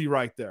want to see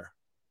right there.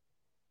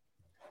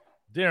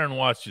 Darren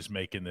Watts just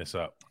making this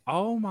up.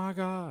 Oh, my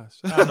gosh.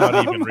 I'm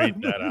not even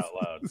reading that out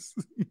loud.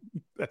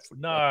 That's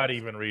not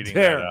even reading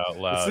that out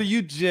loud. So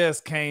you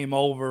just came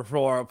over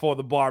for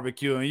the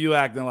barbecue and you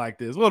acting like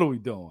this. What are we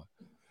doing?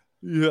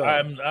 Yeah,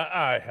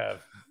 I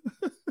have.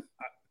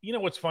 You know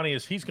what's funny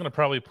is he's going to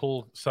probably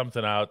pull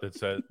something out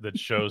that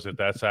shows that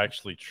that's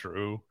actually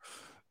true.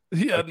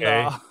 Yeah,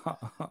 okay?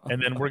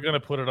 And then we're going to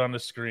put it on the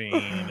screen,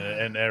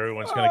 and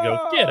everyone's going to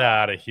go, "Get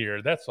out of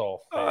here." That's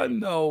all fake. I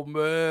know,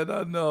 man.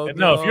 I know.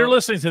 No, if you're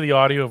listening to the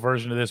audio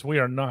version of this, we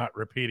are not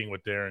repeating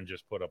what Darren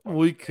just put up.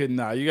 We could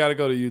not. You got to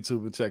go to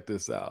YouTube and check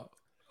this out.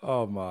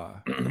 Oh, my.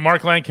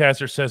 Mark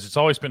Lancaster says, "It's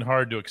always been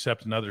hard to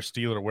accept another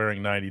Steeler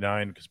wearing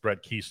 99 because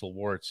Brett Kiesel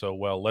wore it so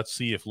well. Let's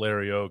see if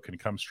Larry O can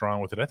come strong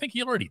with it." I think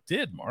he already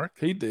did, Mark.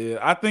 He did.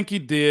 I think he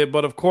did.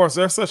 But, of course,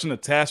 there's such an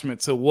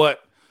attachment to what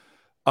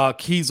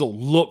Kiesel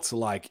looked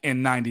like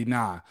in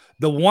 99.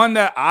 The one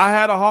that I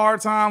had a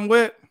hard time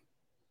with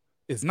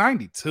is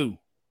 92.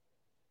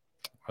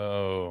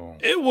 Oh.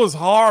 It was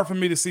hard for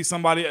me to see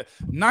somebody at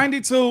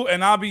 92,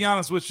 and I'll be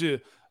honest with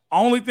you,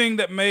 only thing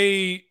that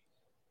made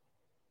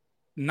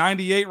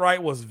 98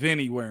 right was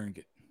Vinny wearing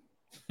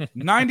it.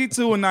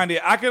 92 and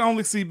 98. I can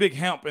only see Big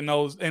Hemp in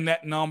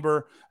that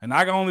number, and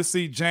I can only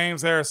see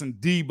James Harrison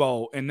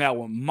Debo in that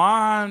one.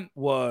 Mine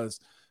was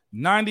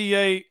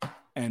 98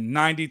 and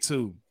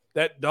 92.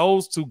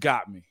 Those two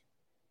got me.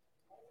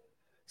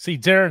 See,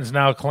 Darren's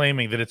now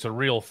claiming that it's a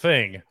real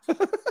thing,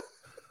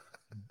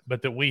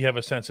 but that we have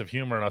a sense of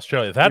humor in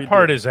Australia. That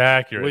part is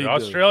accurate.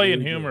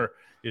 Australian humor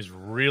is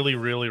really,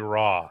 really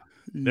raw.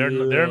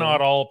 They're not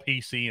all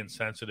PC and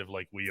sensitive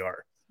like we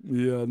are.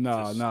 Yeah,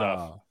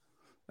 no.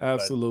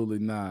 Absolutely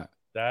not.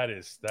 That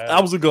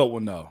was a good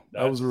one, though.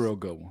 That was a real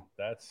good one.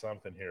 That's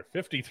something here.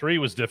 53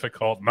 was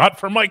difficult, not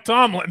for Mike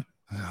Tomlin.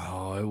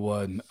 No, it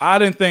wasn't. I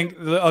didn't think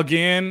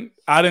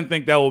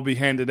that would be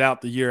handed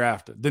out the year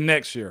after, the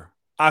next year.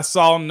 I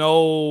saw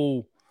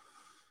no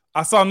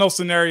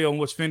scenario in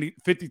which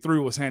 53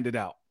 was handed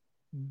out.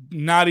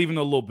 Not even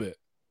a little bit.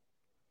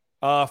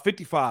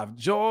 55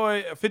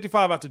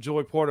 after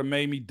Joey Porter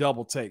made me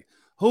double take.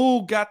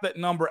 Who got that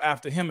number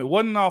after him? It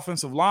wasn't an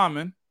offensive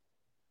lineman.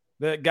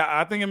 That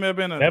guy, I think it may have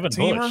been a Devin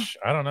teamer. Bush.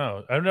 I don't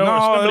know. I know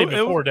somebody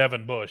before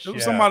Devin Bush. It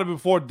was somebody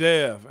before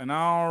Dev, and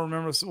I don't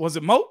remember. Was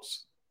it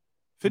Moats?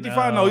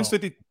 55? No, he's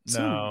 52.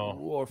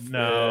 No.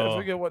 I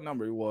forget what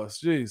number he was.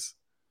 Jeez.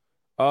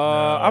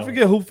 I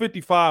forget who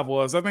 55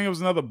 was. I think it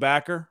was another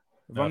backer.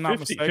 If I'm not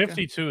mistaken.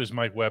 52 is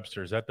Mike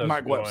Webster's. That doesn't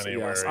Mike go Webster,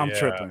 anywhere. Yes.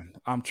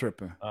 I'm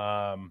tripping.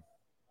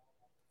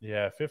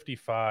 Yeah,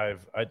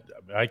 55.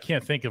 I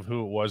can't think of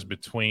who it was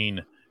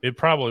between. It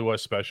probably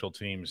was special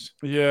teams.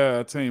 Yeah,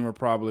 a teamer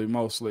probably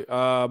mostly.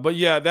 But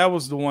yeah, that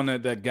was the one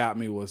that got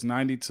me was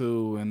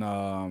 92 and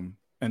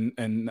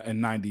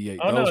 98.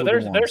 Oh, no,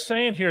 they're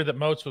saying here that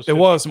Moats was 55. It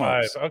was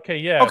Moats. Okay,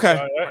 yeah. Okay,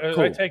 so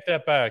cool. I take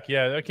that back.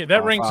 Yeah, okay,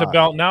 that rings a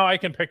bell. Now I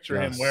can picture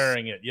him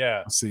wearing it.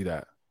 Yeah, I see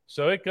that.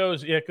 So it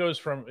goes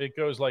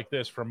like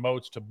this from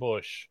Moats to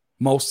Bush.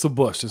 Moats to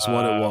Bush is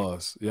what it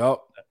was. Yep.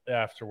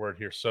 Afterward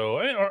here. So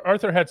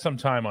Arthur had some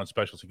time on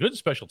special teams. Good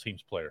special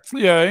teams player.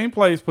 Yeah, he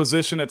plays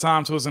position at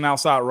times was an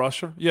outside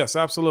rusher. Yes,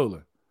 absolutely.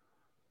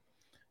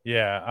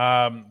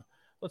 Yeah.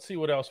 Let's see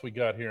what else we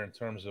got here in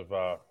terms of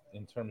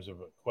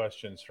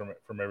questions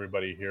from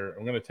everybody here.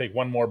 I'm going to take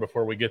one more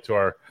before we get to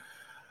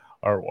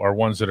our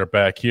ones that are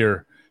back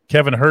here.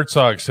 Kevin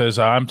Herzog says,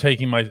 I'm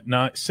taking my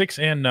 6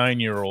 and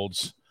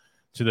 9-year-olds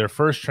to their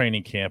first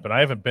training camp, and I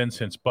haven't been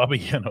since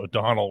Bubby and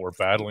O'Donnell were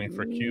battling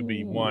for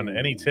QB1.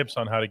 Any tips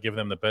on how to give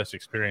them the best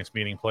experience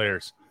meeting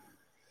players?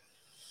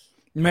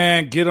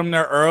 Man, get them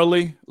there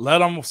early. Let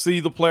them see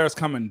the players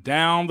coming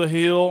down the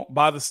hill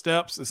by the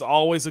steps. It's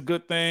always a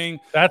good thing.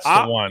 That's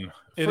the one.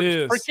 It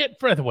is. Forget,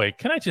 by the way,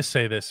 can I just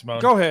say this,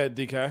 Simone? Go ahead,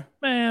 DK.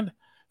 Man,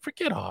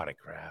 forget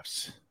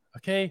autographs,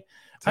 okay?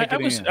 I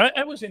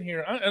was in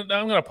here. I'm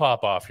going to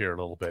pop off here a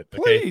little bit,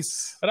 okay?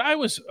 Please. But I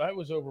was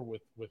over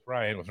with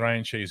Ryan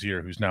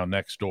Shazier, who's now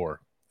next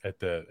door at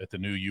the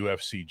new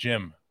UFC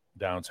gym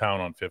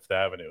downtown on Fifth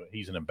Avenue.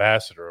 He's an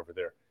ambassador over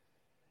there.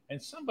 And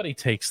somebody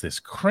takes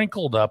this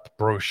crinkled up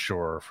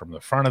brochure from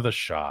the front of the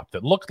shop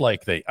that looked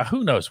like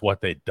who knows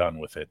what they'd done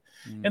with it.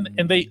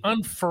 And they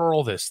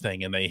unfurl this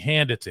thing and they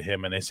hand it to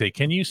him and they say,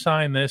 can you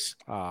sign this?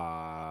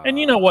 And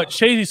you know what?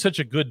 Shazy's such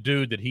a good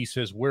dude that he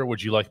says, where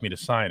would you like me to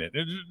sign it?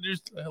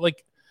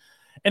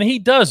 And he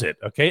does it.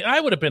 Okay. I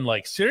would have been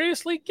like,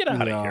 seriously, get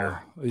out of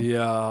here.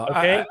 Yeah.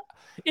 Okay.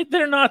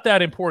 They're not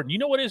that important. You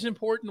know what is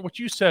important? What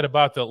you said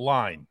about the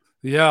line.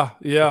 Yeah.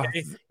 Yeah.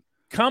 Okay?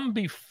 Come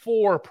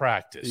before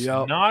practice,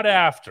 Yep. not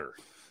after.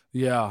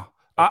 Yeah.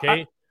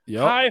 Okay?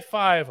 Yep. High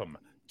five them.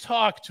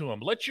 Talk to them.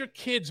 Let your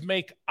kids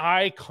make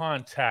eye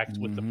contact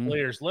with the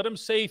players. Let them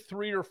say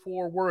 3 or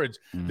 4 words.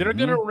 They're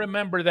going to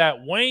remember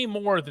that way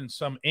more than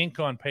some ink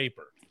on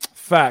paper.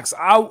 Facts.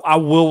 I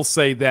will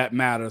say that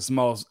matters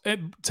most.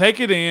 Take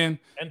it in.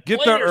 And get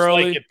there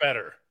early. Like it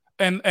better.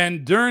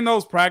 And during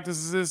those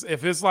practices,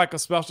 if it's like a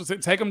special,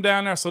 take them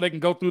down there so they can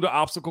go through the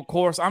obstacle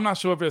course. I'm not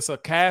sure if it's a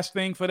cash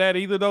thing for that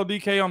either, though,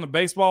 DK, on the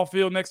baseball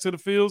field next to the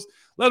fields.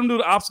 Let them do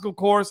the obstacle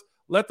course.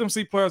 Let them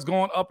see players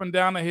going up and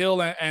down the hill.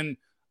 And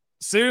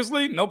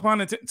seriously, no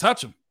pun intended,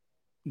 touch them.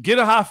 Get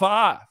a high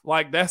five.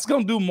 Like, that's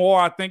going to do more,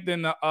 I think,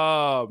 than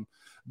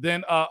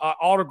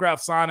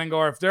autograph signing.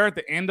 Or if they're at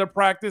the end of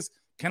practice,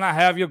 can I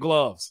have your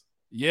gloves?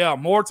 Yeah,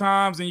 more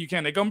times than you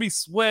can. They're going to be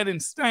sweating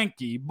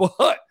stanky,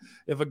 but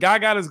if a guy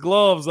got his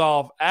gloves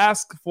off,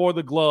 ask for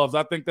the gloves.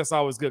 I think that's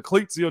always good.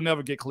 Cleats, you'll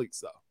never get cleats,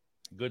 though.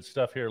 Good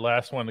stuff here.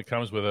 Last one that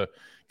comes with a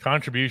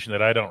contribution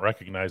that I don't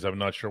recognize. I'm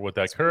not sure what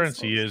that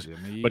currency is,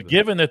 but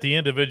given that the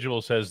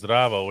individual says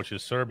Zdravo, which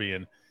is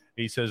Serbian,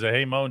 he says,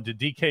 hey, Moan, did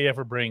DK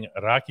ever bring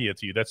rakia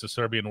to you? That's a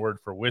Serbian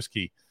word for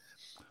whiskey.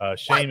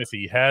 Shame if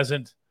he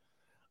hasn't.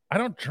 I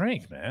don't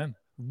drink, man.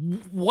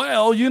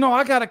 Well,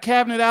 I got a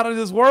cabinet out of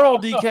this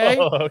world, DK.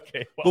 Oh,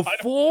 okay.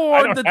 Well,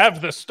 I don't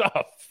have the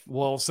stuff.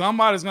 Well,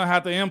 somebody's going to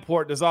have to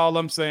import. That's all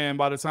I'm saying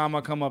by the time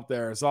I come up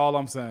there. That's all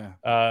I'm saying.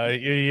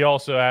 He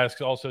also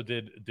asks,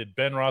 did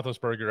Ben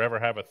Roethlisberger ever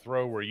have a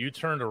throw where you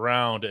turned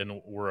around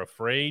and were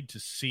afraid to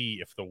see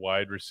if the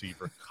wide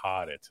receiver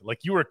caught it?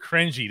 Like you were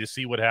cringy to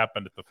see what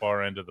happened at the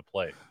far end of the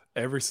play.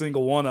 Every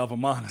single one of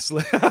them,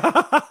 honestly.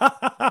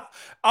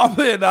 I'm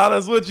being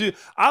honest with you.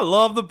 I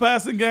love the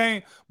passing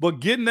game, but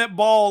getting that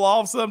ball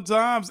off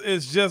sometimes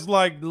is just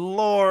like,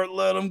 Lord,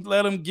 let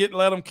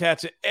them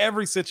catch it.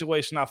 Every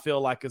situation I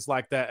feel like it's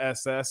like that,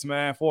 SS,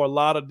 man, for a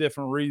lot of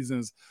different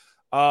reasons.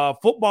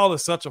 Football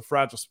is such a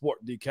fragile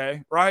sport,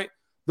 DK, right?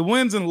 The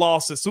wins and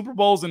losses, Super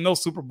Bowls and no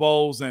Super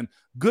Bowls, and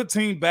good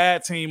team,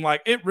 bad team,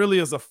 like it really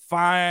is a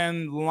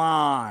fine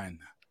line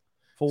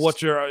for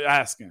what you're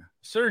asking.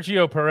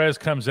 Sergio Perez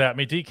comes at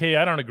me. DK,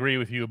 I don't agree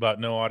with you about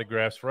no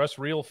autographs. For us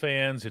real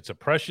fans, it's a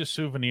precious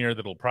souvenir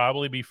that'll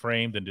probably be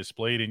framed and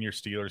displayed in your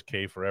Steelers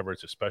cave forever.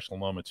 It's a special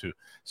moment, too.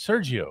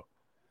 Sergio,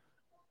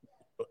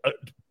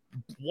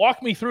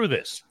 walk me through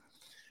this.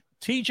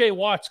 TJ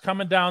Watt's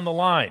coming down the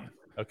line,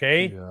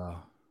 okay? Yeah.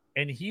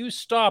 And you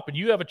stop and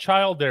you have a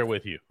child there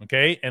with you,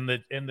 okay? And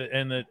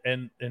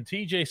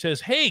TJ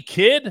says, hey,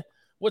 kid,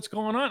 what's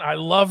going on? I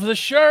love the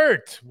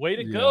shirt. Way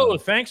to go.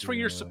 Thanks for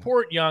your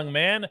support, young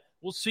man.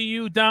 We'll see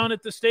you down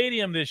at the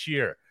stadium this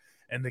year.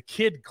 And the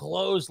kid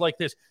glows like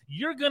this.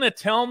 You're going to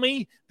tell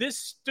me this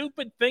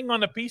stupid thing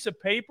on a piece of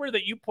paper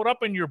that you put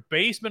up in your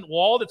basement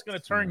wall that's going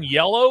to turn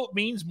yellow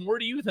means more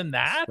to you than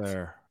that?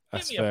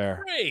 That's Give me fair.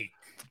 A break.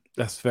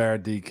 That's fair,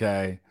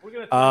 DK. Hold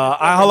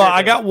on.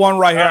 I got one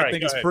right here. All right, I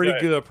think it's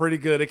pretty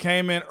good. It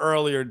came in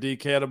earlier,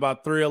 DK, at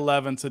about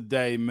 3:11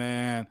 today,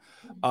 man.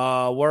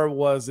 Where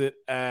was it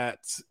at?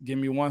 Give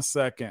me 1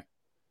 second.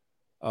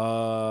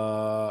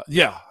 Jeez,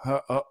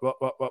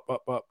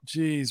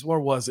 where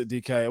was it,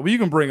 DK? Well, you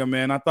can bring them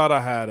in. I thought I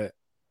had it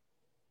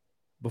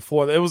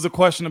before. It was a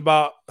question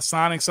about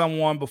signing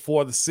someone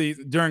before the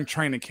season during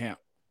training camp.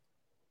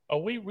 Oh,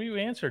 we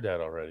answered that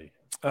already.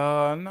 No,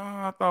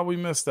 I thought we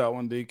missed that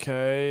one,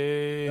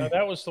 DK. No,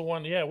 that was the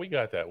one. Yeah, we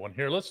got that one.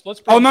 Here, let's.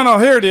 Oh, no,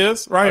 here it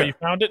is. Right here. You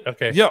found it?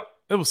 Okay. Yep,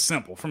 it was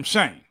simple from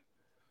Shane.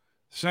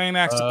 Shane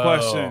asked the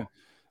question.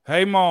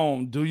 Hey,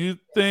 Mom, do you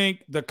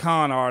think the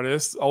con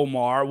artist,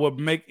 Omar, would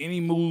make any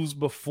moves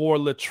before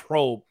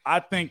Latrobe? I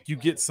think you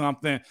get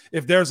something.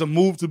 If there's a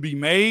move to be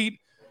made,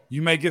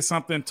 you may get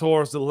something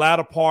towards the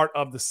latter part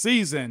of the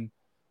season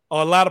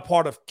a latter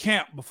part of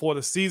camp before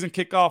the season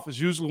kickoff is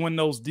usually when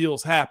those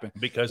deals happen.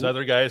 Because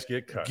other guys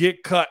get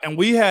cut. And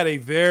we had a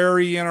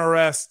very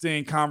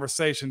interesting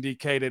conversation,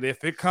 DK, that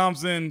if it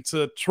comes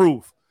into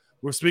truth,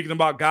 we're speaking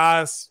about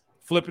guys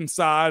flipping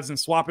sides and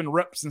swapping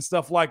reps and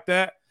stuff like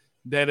that,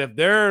 that if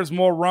there's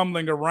more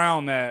rumbling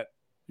around that,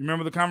 you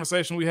remember the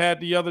conversation we had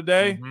the other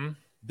day? Mm-hmm.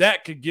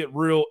 That could get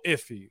real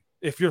iffy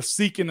if you're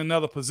seeking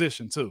another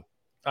position too.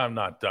 I'm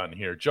not done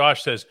here.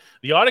 Josh says,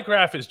 the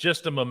autograph is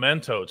just a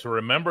memento to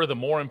remember the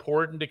more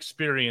important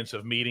experience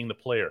of meeting the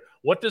player.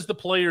 What does the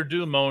player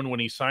do, Moan,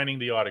 when he's signing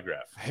the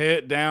autograph?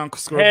 Head down,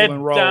 scribble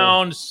and roll. Head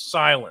down,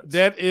 silence.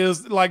 That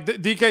is, like,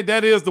 DK,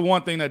 that is the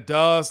one thing that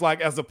does, like,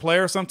 as a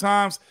player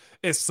sometimes,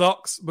 it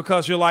sucks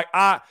because you're like,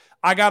 I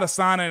got to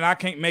sign it and I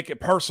can't make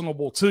it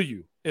personable to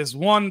you. It's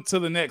one to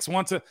the next.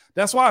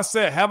 That's why I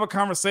said have a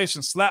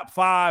conversation, slap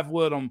 5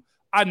 with them.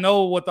 I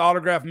know what the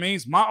autograph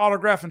means. My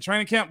autograph in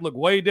training camp look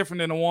way different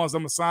than the ones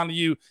I'm assigning to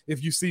you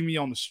if you see me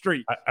on the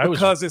street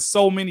because it's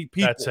so many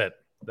people.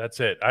 That's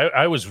it.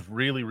 I was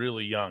really,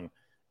 really young,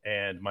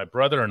 and my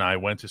brother and I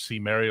went to see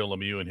Mario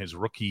Lemieux in his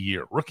rookie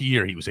year.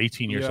 He was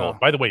 18 years old.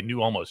 By the way,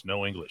 knew almost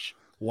no English.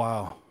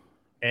 Wow.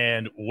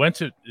 And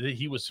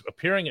he was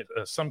appearing at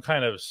some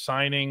kind of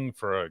signing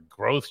for a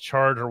growth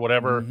chart or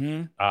whatever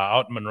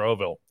out in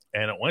Monroeville.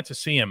 And I went to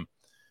see him,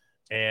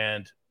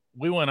 and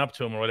we went up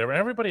to him or whatever.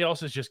 Everybody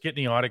else is just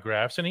getting the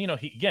autographs. And,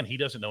 he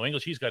doesn't know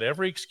English. He's got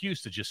every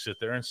excuse to just sit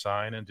there and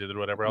sign and do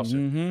whatever else.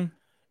 Mm-hmm.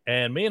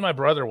 And me and my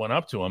brother went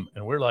up to him,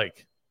 and we're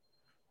like,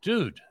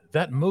 dude,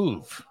 that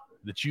move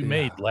that you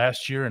made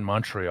last year in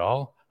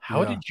Montreal,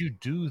 how did you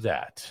do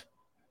that?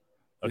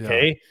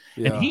 Okay.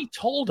 Yeah. And he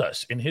told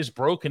us in his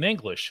broken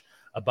English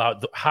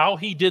about how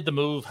he did the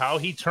move, how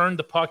he turned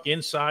the puck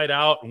inside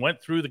out and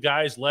went through the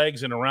guy's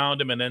legs and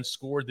around him and then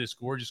scored this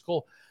gorgeous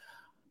goal.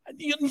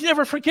 You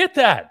never forget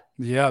that.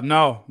 Yeah,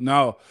 no.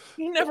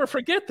 You never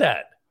forget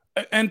that.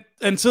 And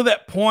to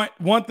that point,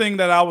 one thing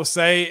that I would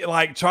say,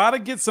 like, try to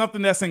get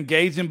something that's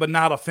engaging but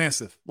not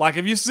offensive. Like,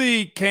 if you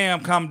see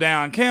Cam come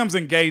down, Cam's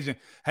engaging.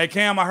 Hey,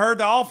 Cam, I heard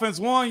the offense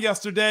won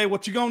yesterday.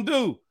 What you gonna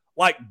do?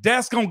 Like,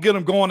 that's gonna get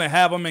them going and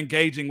have them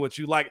engaging with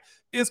you. Like,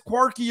 it's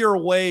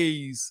quirkier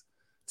ways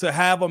to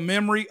have a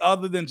memory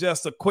other than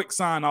just a quick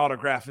sign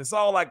autograph. It's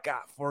all I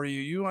got for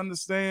you. You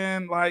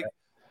understand? Like,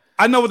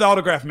 I know what the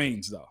autograph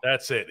means, though.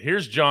 That's it.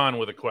 Here's John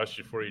with a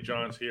question for you.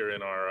 John's here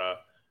in our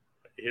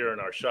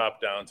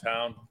shop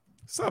downtown.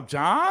 What's up,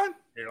 John?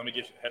 Here, let me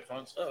get you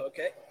headphones. Oh,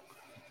 okay.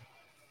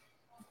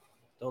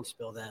 Don't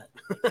spill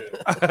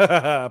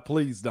that.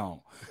 Please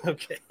don't.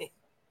 Okay.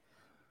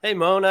 Hey,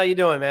 Moan, how you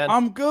doing, man?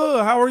 I'm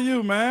good. How are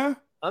you, man?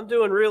 I'm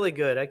doing really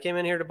good. I came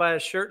in here to buy a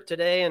shirt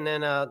today, and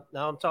then now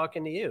I'm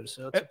talking to you,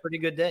 so it's a pretty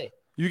good day.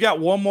 You got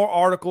one more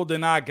article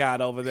than I got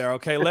over there,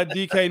 okay? Let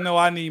DK know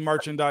I need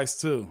merchandise,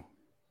 too.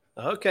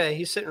 Okay,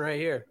 he's sitting right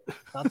here.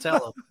 I'll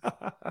tell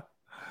him.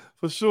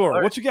 For sure.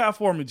 Right. What you got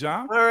for me,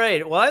 John? All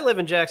right. Well, I live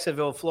in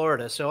Jacksonville,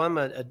 Florida, so I'm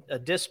a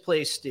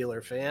displaced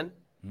Steeler fan.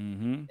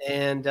 Mm-hmm.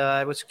 And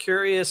I was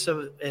curious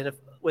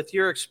with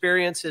your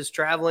experiences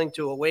traveling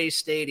to away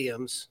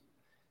stadiums,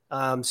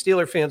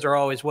 Steeler fans are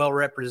always well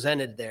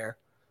represented there.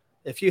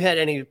 If you had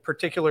any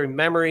particular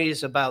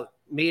memories about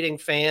meeting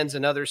fans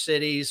in other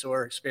cities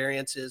or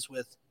experiences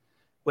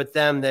with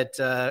them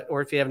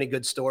or if you have any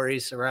good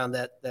stories around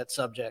that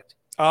subject.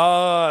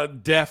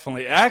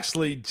 Definitely.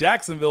 Actually,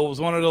 Jacksonville was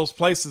one of those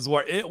places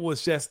where it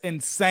was just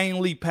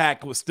insanely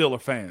packed with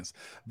Steeler fans.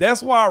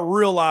 That's why I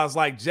realized,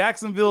 like,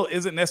 Jacksonville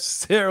isn't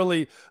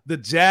necessarily the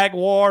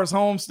Jaguars'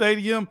 home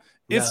stadium.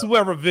 It's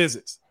whoever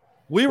visits.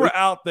 We were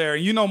out there,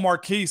 and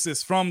Marquise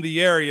is from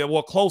the area,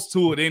 well, close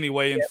to it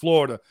anyway, in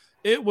Florida.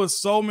 It was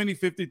so many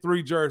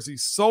 53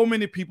 jerseys, so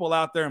many people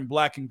out there in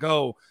black and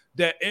gold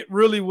that it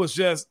really was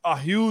just a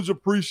huge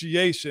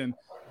appreciation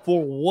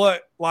for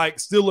what, like,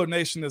 Steeler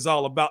Nation is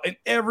all about in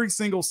every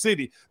single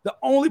city. The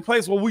only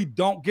place where we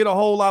don't get a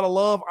whole lot of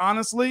love,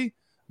 honestly,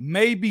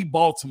 may be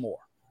Baltimore,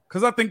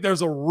 because I think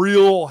there's a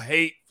real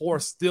hate for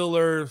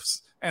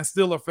Steelers and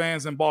Steeler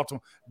fans in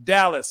Baltimore.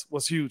 Dallas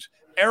was huge.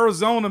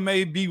 Arizona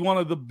may be one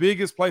of the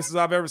biggest places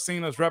I've ever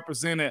seen us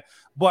represented,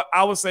 but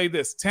I would say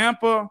this: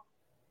 Tampa,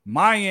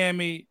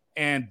 Miami,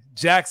 and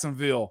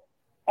Jacksonville,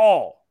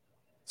 all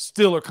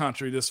Steeler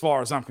country as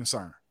far as I'm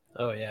concerned.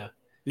 Oh, yeah.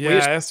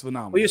 Yeah, that's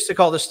phenomenal. We used to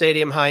call the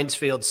stadium Heinz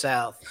Field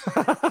South.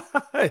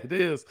 It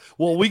is.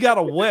 Well, we got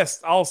a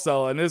West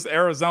also, and it's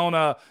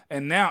Arizona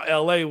and now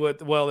LA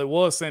it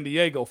was San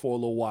Diego for a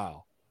little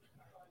while.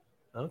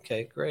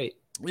 Okay, great.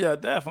 Yeah,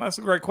 definitely. That's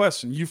a great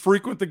question. You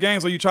frequent the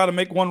games, or you try to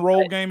make one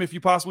road game if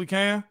you possibly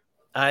can?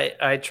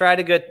 I try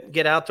to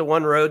get out to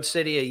one road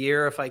city a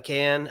year if I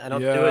can. I don't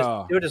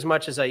do it as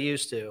much as I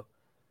used to.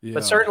 Yeah.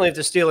 But certainly if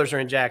the Steelers are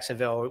in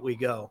Jacksonville, we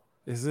go.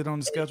 Is it on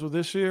the schedule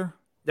this year?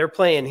 They're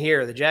playing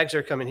here. The Jags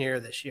are coming here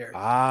this year.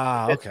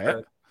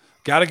 Okay.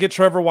 Got to get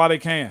Trevor while they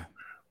can.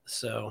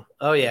 So,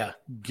 oh, yeah.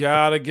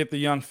 Got to get the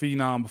young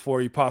phenom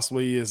before he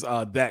possibly is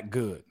that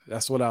good.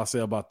 That's what I'll say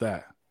about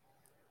that.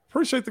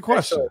 Appreciate the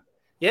question. Excellent.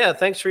 Yeah,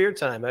 thanks for your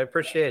time. I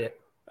appreciate it.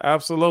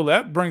 Absolutely.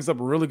 That brings up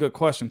a really good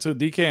question, too.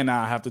 DK and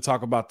I have to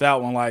talk about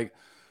that one. Like,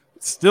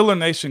 Steeler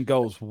Nation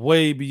goes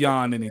way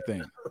beyond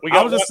anything. We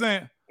got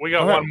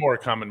one more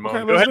coming, Mo.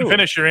 Okay, Go ahead and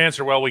finish your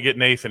answer while we get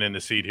Nathan in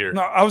the seat here.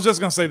 No, I was just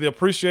going to say the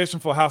appreciation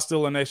for how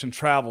Steeler Nation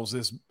travels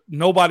is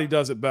nobody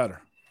does it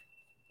better.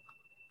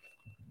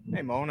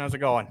 Hey, Moan, how's it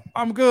going?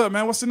 I'm good,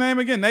 man. What's the name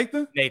again?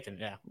 Nathan? Nathan,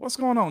 yeah. What's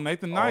going on,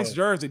 Nathan? Nice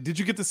jersey. Did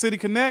you get the City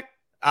Connect?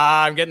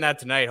 I'm getting that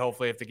tonight,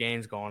 hopefully, if the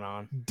game's going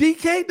on.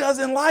 DK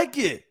doesn't like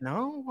it.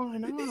 No, why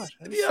not?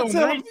 It's so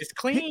nice. It's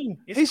clean.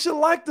 He should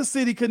like the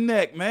City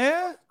Connect,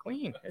 man.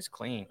 Clean. It's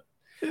clean.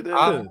 It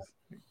is.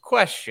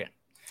 Question.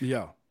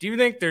 Yeah. Do you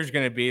think there's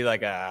going to be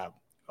like a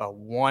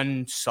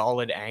one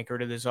solid anchor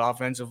to this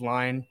offensive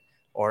line,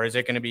 or is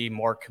it going to be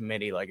more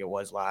committee like it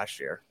was last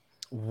year?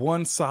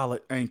 One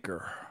solid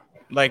anchor.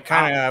 Like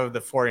kind of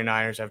the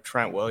 49ers have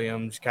Trent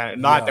Williams. Kind of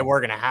not that we're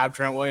going to have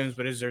Trent Williams,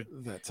 but is there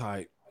that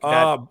type?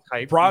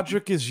 Type?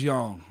 Broderick is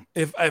young.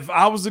 If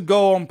I was to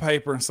go on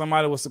paper and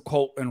somebody was to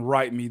quote and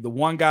write me, the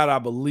one guy that I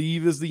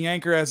believe is the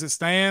anchor as it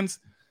stands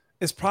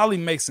is probably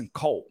Mason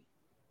Cole.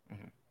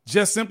 Mm-hmm.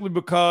 Just simply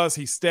because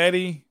he's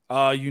steady.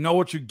 You know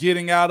what you're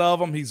getting out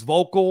of him. He's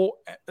vocal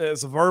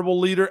as a verbal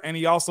leader, and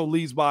he also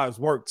leads by his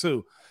work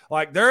too.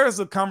 Like there is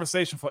a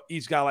conversation for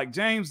each guy. Like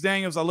James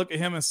Daniels, I look at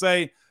him and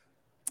say,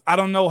 I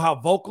don't know how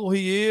vocal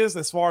he is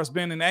as far as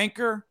being an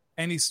anchor.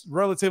 And he's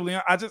relatively,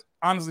 I just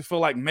honestly feel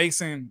like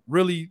Mason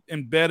really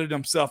embedded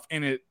himself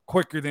in it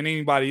quicker than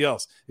anybody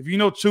else. If you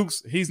know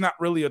Chooks, he's not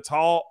really a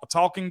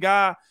talking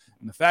guy.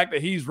 And the fact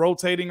that he's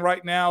rotating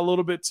right now a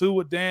little bit too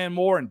with Dan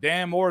Moore, and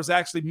Dan Moore is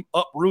actually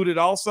uprooted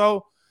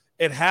also,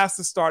 it has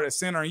to start at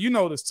center. And you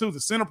know this too,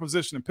 the center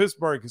position in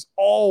Pittsburgh is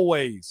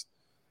always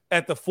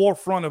at the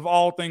forefront of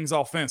all things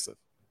offensive.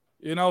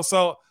 You know,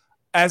 so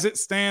as it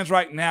stands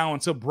right now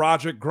until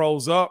Broderick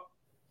grows up,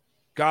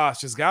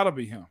 gosh, it's got to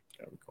be him.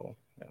 That'd be cool.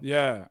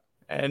 Yeah.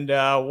 And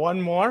one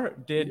more.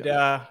 Did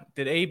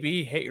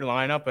AB hit your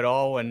lineup at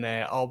all when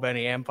the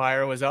Albany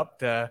Empire was up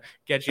to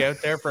get you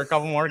out there for a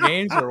couple more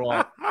games or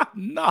what?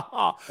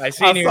 No. I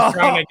seen he was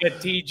trying to get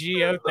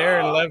TG out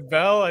there and Lev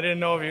Bell. I didn't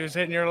know if he was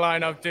hitting your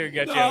lineup too,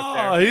 get you out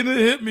there. He didn't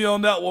hit me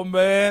on that one,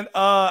 man.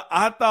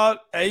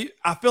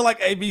 I feel like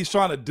AB's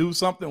trying to do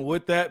something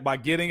with that by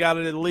getting out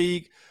of the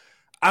league.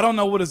 I don't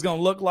know what it's going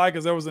to look like,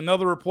 because there was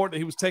another report that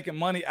he was taking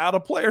money out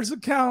of players'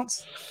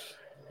 accounts.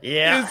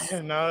 Yeah,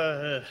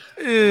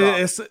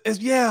 it's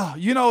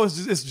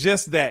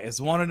just that.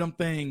 It's one of them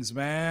things,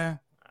 man.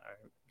 All right.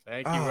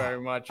 Thank you very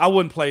much. I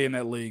wouldn't play in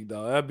that league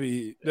though. That'd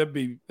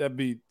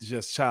be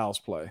just child's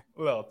play.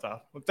 A little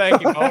tough. Well,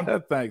 thank you,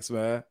 Moan. Thanks,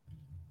 man.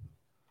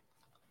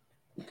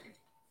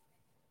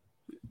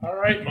 All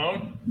right,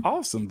 Moan.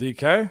 Awesome,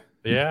 DK.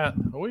 Yeah,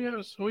 we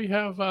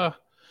have.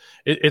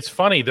 It's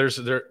funny. There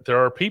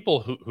are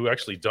people who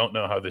actually don't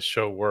know how this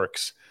show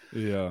works.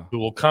 Yeah, who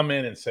will come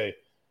in and say,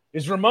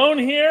 "Is Ramon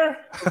here?"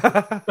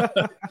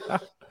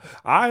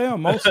 I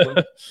am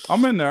mostly.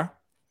 I'm in there.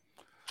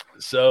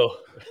 So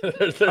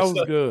that was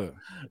good.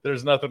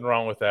 There's nothing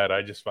wrong with that.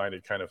 I just find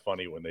it kind of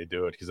funny when they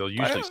do it, because they'll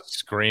usually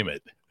scream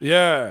it.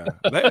 Yeah,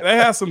 they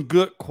have some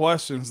good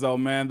questions though,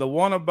 man. The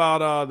one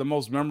about the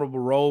most memorable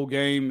road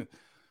game.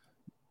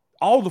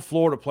 All the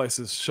Florida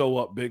places show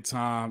up big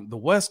time. The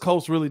West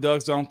Coast really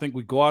does. I don't think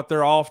we go out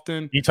there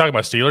often. You talking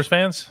about Steelers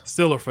fans?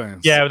 Steeler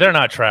fans. Yeah, they're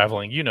not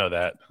traveling. You know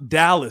that.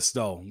 Dallas,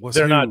 though,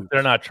 they're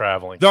not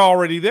traveling. They're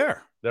already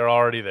there. They're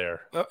already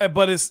there.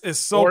 But it's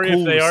so or cool. Or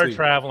if they are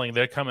traveling,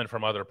 they're coming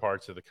from other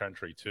parts of the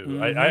country too.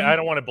 Mm-hmm. I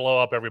don't want to blow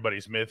up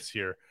everybody's myths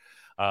here.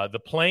 The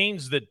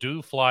planes that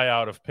do fly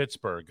out of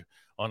Pittsburgh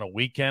on a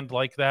weekend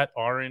like that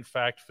are in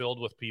fact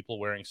filled with people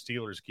wearing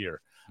Steelers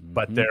gear.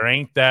 But there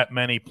ain't that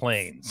many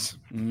planes.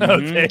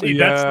 Okay,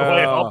 that's the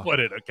way I'll put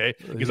it. Okay,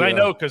 because I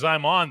know, because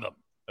I'm on them.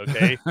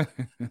 Okay,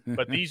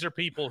 but these are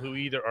people who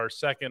either are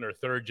second or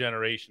third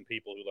generation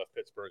people who left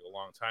Pittsburgh a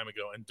long time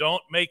ago. And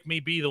don't make me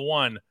be the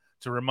one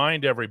to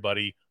remind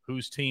everybody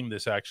whose team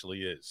this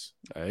actually is.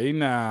 Hey,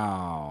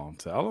 now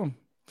tell them.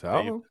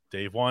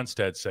 Dave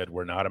Wanstead said,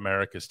 "We're not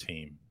America's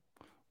team.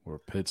 We're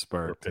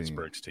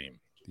Pittsburgh's team."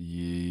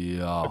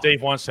 Yeah. But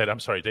Dave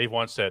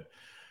Wanstead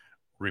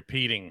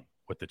repeating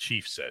what the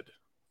Chief said.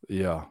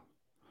 Yeah.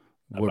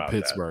 We're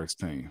Pittsburgh's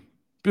team.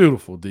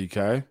 Beautiful,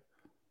 DK.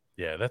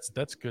 Yeah,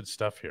 that's good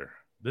stuff here.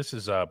 This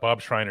is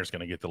Bob Schreiner's going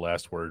to get the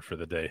last word for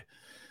the day.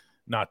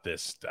 Not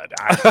this.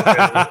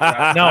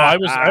 I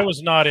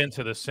was not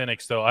into the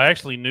Cynics, though. I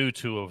actually knew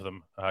two of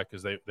them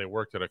because they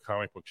worked at a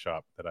comic book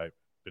shop that I've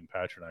been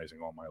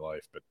patronizing all my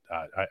life, but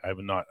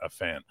I'm not a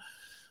fan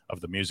of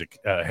the music.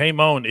 Hey,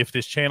 Moan, if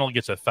this channel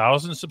gets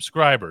 1,000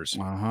 subscribers,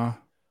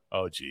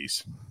 oh,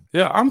 geez.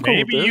 Yeah, I'm cool.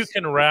 Maybe you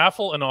can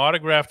raffle an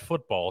autographed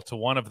football to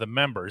one of the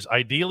members,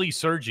 ideally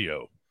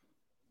Sergio.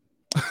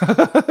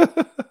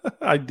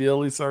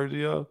 Ideally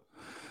Sergio.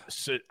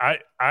 So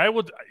I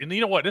would, and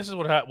you know what? This is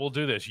what we'll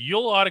do. This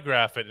you'll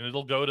autograph it, and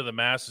it'll go to the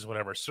masses.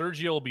 Whatever.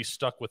 Sergio will be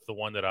stuck with the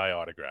one that I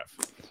autograph.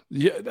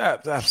 Yeah,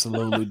 that's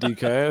absolutely, DK.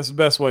 That's the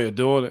best way of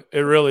doing it.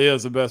 It really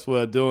is the best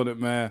way of doing it,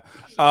 man.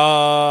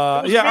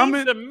 I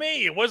mean, to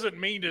me, it wasn't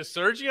mean to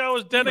Sergio. I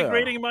was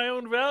denigrating my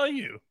own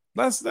value.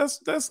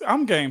 That's.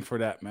 I'm game for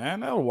that,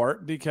 man. That'll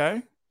work,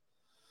 DK.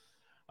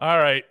 All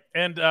right,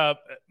 and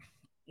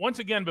once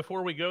again,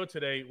 before we go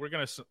today,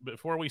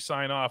 before we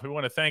sign off, we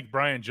want to thank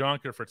Brian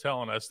Jonker for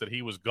telling us that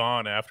he was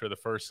gone after the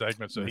first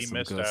segment, so he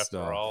missed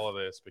after all of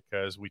this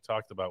because we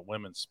talked about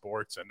women's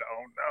sports, and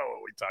oh no,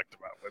 we talked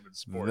about women's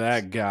sports.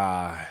 That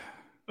guy.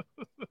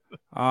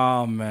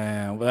 Oh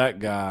man, that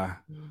guy.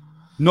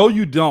 No,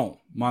 you don't,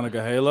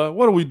 Monica Hala.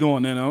 What are we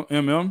doing then,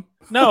 MM?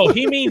 No,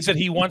 he means that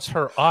he wants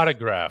her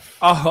autograph.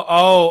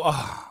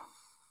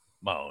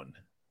 Moan.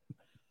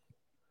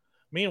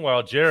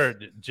 Meanwhile,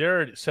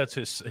 Jared sets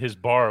his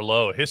bar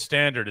low. His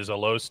standard is a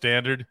low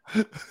standard.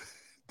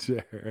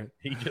 Jared.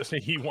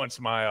 He wants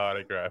my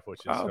autograph, which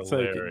is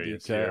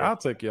hilarious. Take it, DK. I'll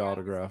take your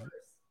autograph.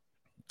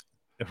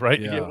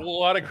 Right? Yeah.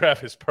 We'll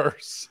autograph his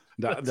purse.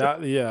 Yeah,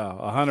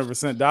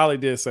 100%. Dolly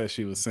did say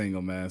she was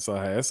single, man. So,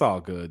 hey, it's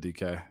all good,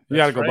 DK. You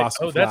got to go buy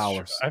some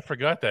flowers. I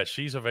forgot that.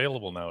 She's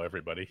available now,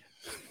 everybody.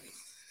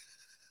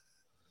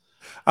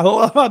 I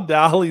love how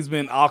Dolly's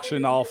been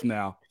auctioned off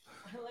now.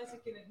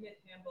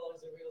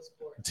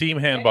 Team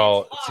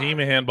handball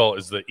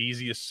is the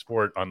easiest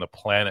sport on the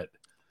planet.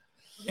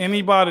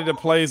 Anybody that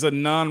plays a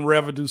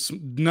non-revenue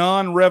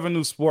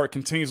sport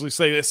continuously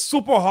say it's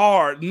super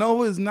hard.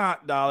 No, it's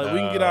not, Dolly. We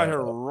can get out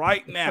here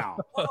right now.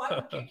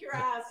 I can kick your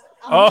ass.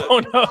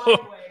 No.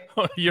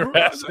 Your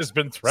ass has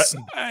been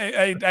threatened.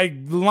 Hey,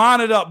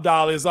 line it up,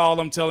 Dolly, is all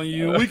I'm telling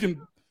you. We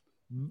can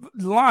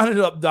line it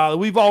up, Dolly.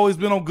 We've always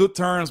been on good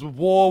terms with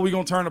war. We're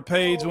going to turn a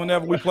page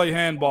whenever we play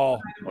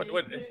handball.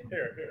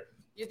 Here.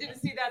 You didn't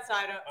see that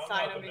side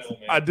of me.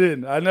 I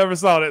didn't. I never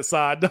saw that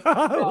side.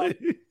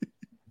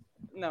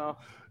 No,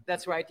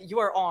 that's right. You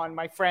are on,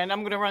 my friend.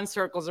 I'm going to run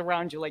circles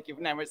around you like you've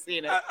never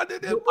seen it. I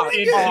didn't bring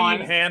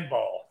it.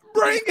 Handball.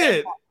 Bring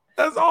it.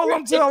 That's all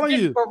I'm telling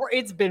you.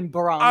 It's been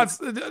bronze.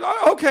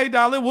 Okay,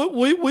 Dolly.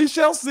 We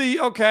shall see.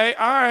 Okay.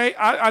 All right.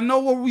 I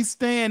know where we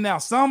stand now.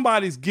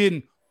 Somebody's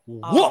getting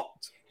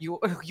whooped. You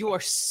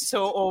are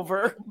so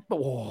over.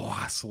 Oh,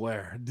 I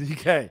swear.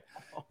 DK.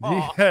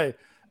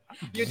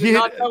 You do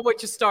not know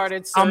what you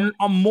started, sir.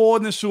 I'm more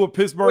than sure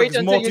Pittsburgh is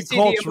multicultural. You see the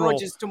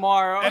emojis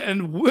tomorrow.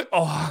 And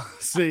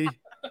see.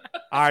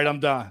 All right, I'm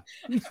done.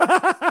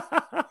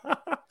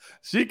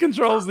 She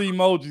controls the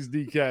emojis,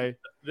 DK.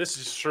 This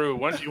is true.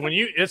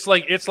 It's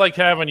like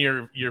having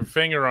your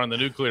finger on the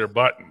nuclear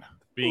button,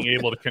 being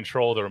able to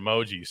control the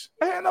emojis.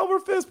 Hand over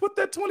fist, put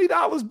that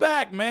 $20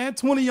 back, man.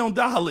 20 on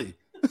Dolly.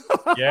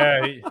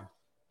 Yeah.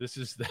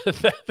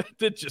 That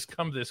did just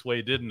come this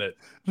way, didn't it?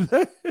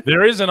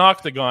 There is an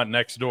octagon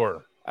next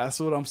door. That's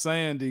what I'm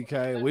saying,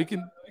 DK. We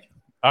can.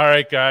 All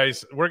right,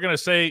 guys. We're gonna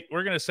say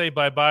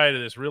bye-bye to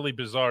this really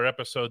bizarre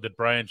episode that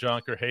Brian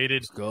Jonker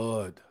hated. It's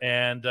good.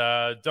 And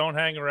don't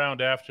hang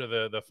around after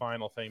the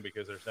final thing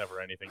because there's never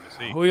anything to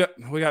see. We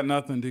got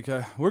nothing,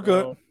 DK. We're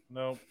good.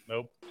 Nope.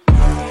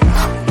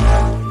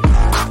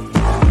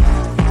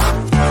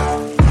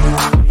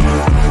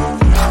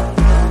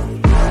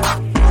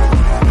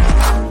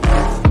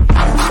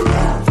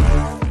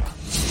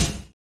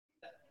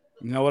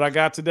 You know what I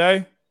got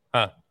today?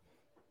 Huh?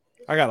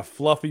 I got a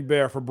fluffy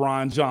bear for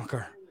Brian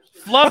Jonker.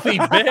 Fluffy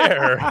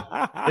bear?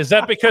 Is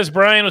that because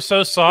Brian was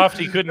so soft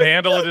he couldn't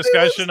handle a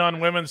discussion on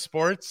women's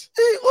sports?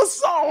 He was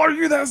soft. Are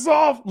you that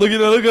soft? Look at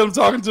him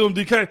talking to him,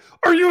 DK.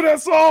 Are you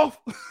that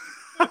soft?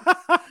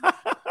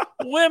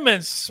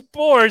 Women's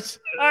sports?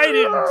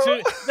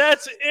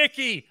 That's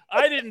icky.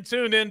 I didn't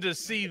tune in to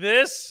see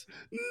this.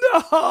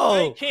 No.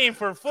 I came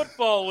for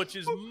football, which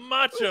is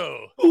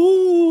macho.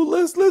 Ooh,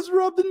 let's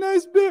rub the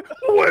nice bear.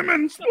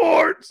 Women's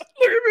sports.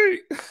 Look at me.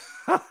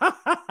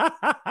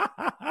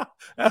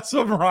 That's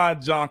a Brian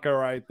Jonker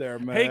right there,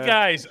 man. Hey,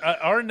 guys,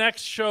 our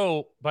next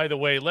show, by the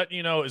way, letting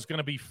you know, is going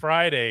to be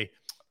Friday.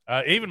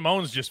 Even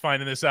Moan's just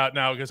finding this out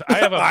now because I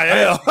have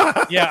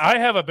I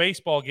have a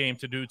baseball game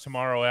to do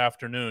tomorrow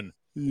afternoon.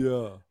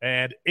 Yeah.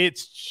 And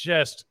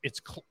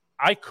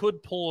I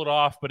could pull it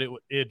off, but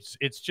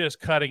it's just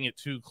cutting it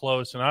too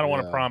close, and I don't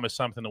want to promise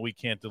something that we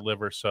can't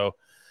deliver. So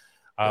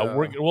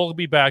we'll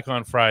be back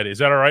on Friday. Is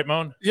that all right,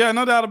 Moan? Yeah,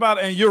 no doubt about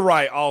it. And you're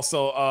right.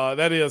 Also,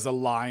 that is a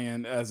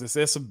lion, as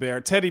it's a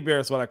bear. Teddy bear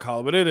is what I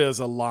call it, but it is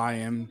a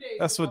lion.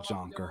 That's what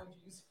Jonker.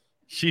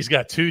 She's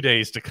got 2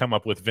 days to come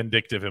up with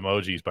vindictive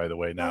emojis. By the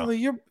way, now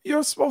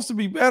you're supposed to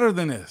be better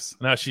than this.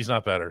 No, she's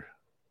not better.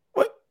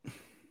 What?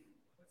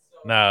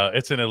 No,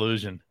 it's an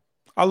illusion.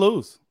 I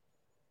lose.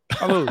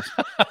 You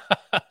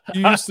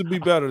used to be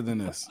better than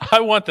this. I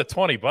want the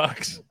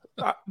 $20.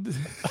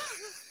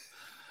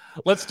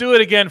 Let's do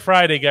it again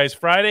Friday, guys.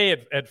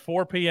 Friday at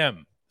 4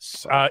 p.m.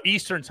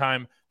 Eastern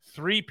time,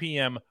 3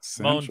 p.m.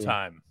 Moan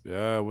time.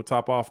 Yeah, we'll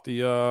top off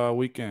the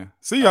weekend.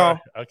 See y'all.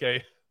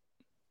 Okay.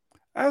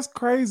 That's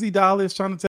crazy. Dolly is trying to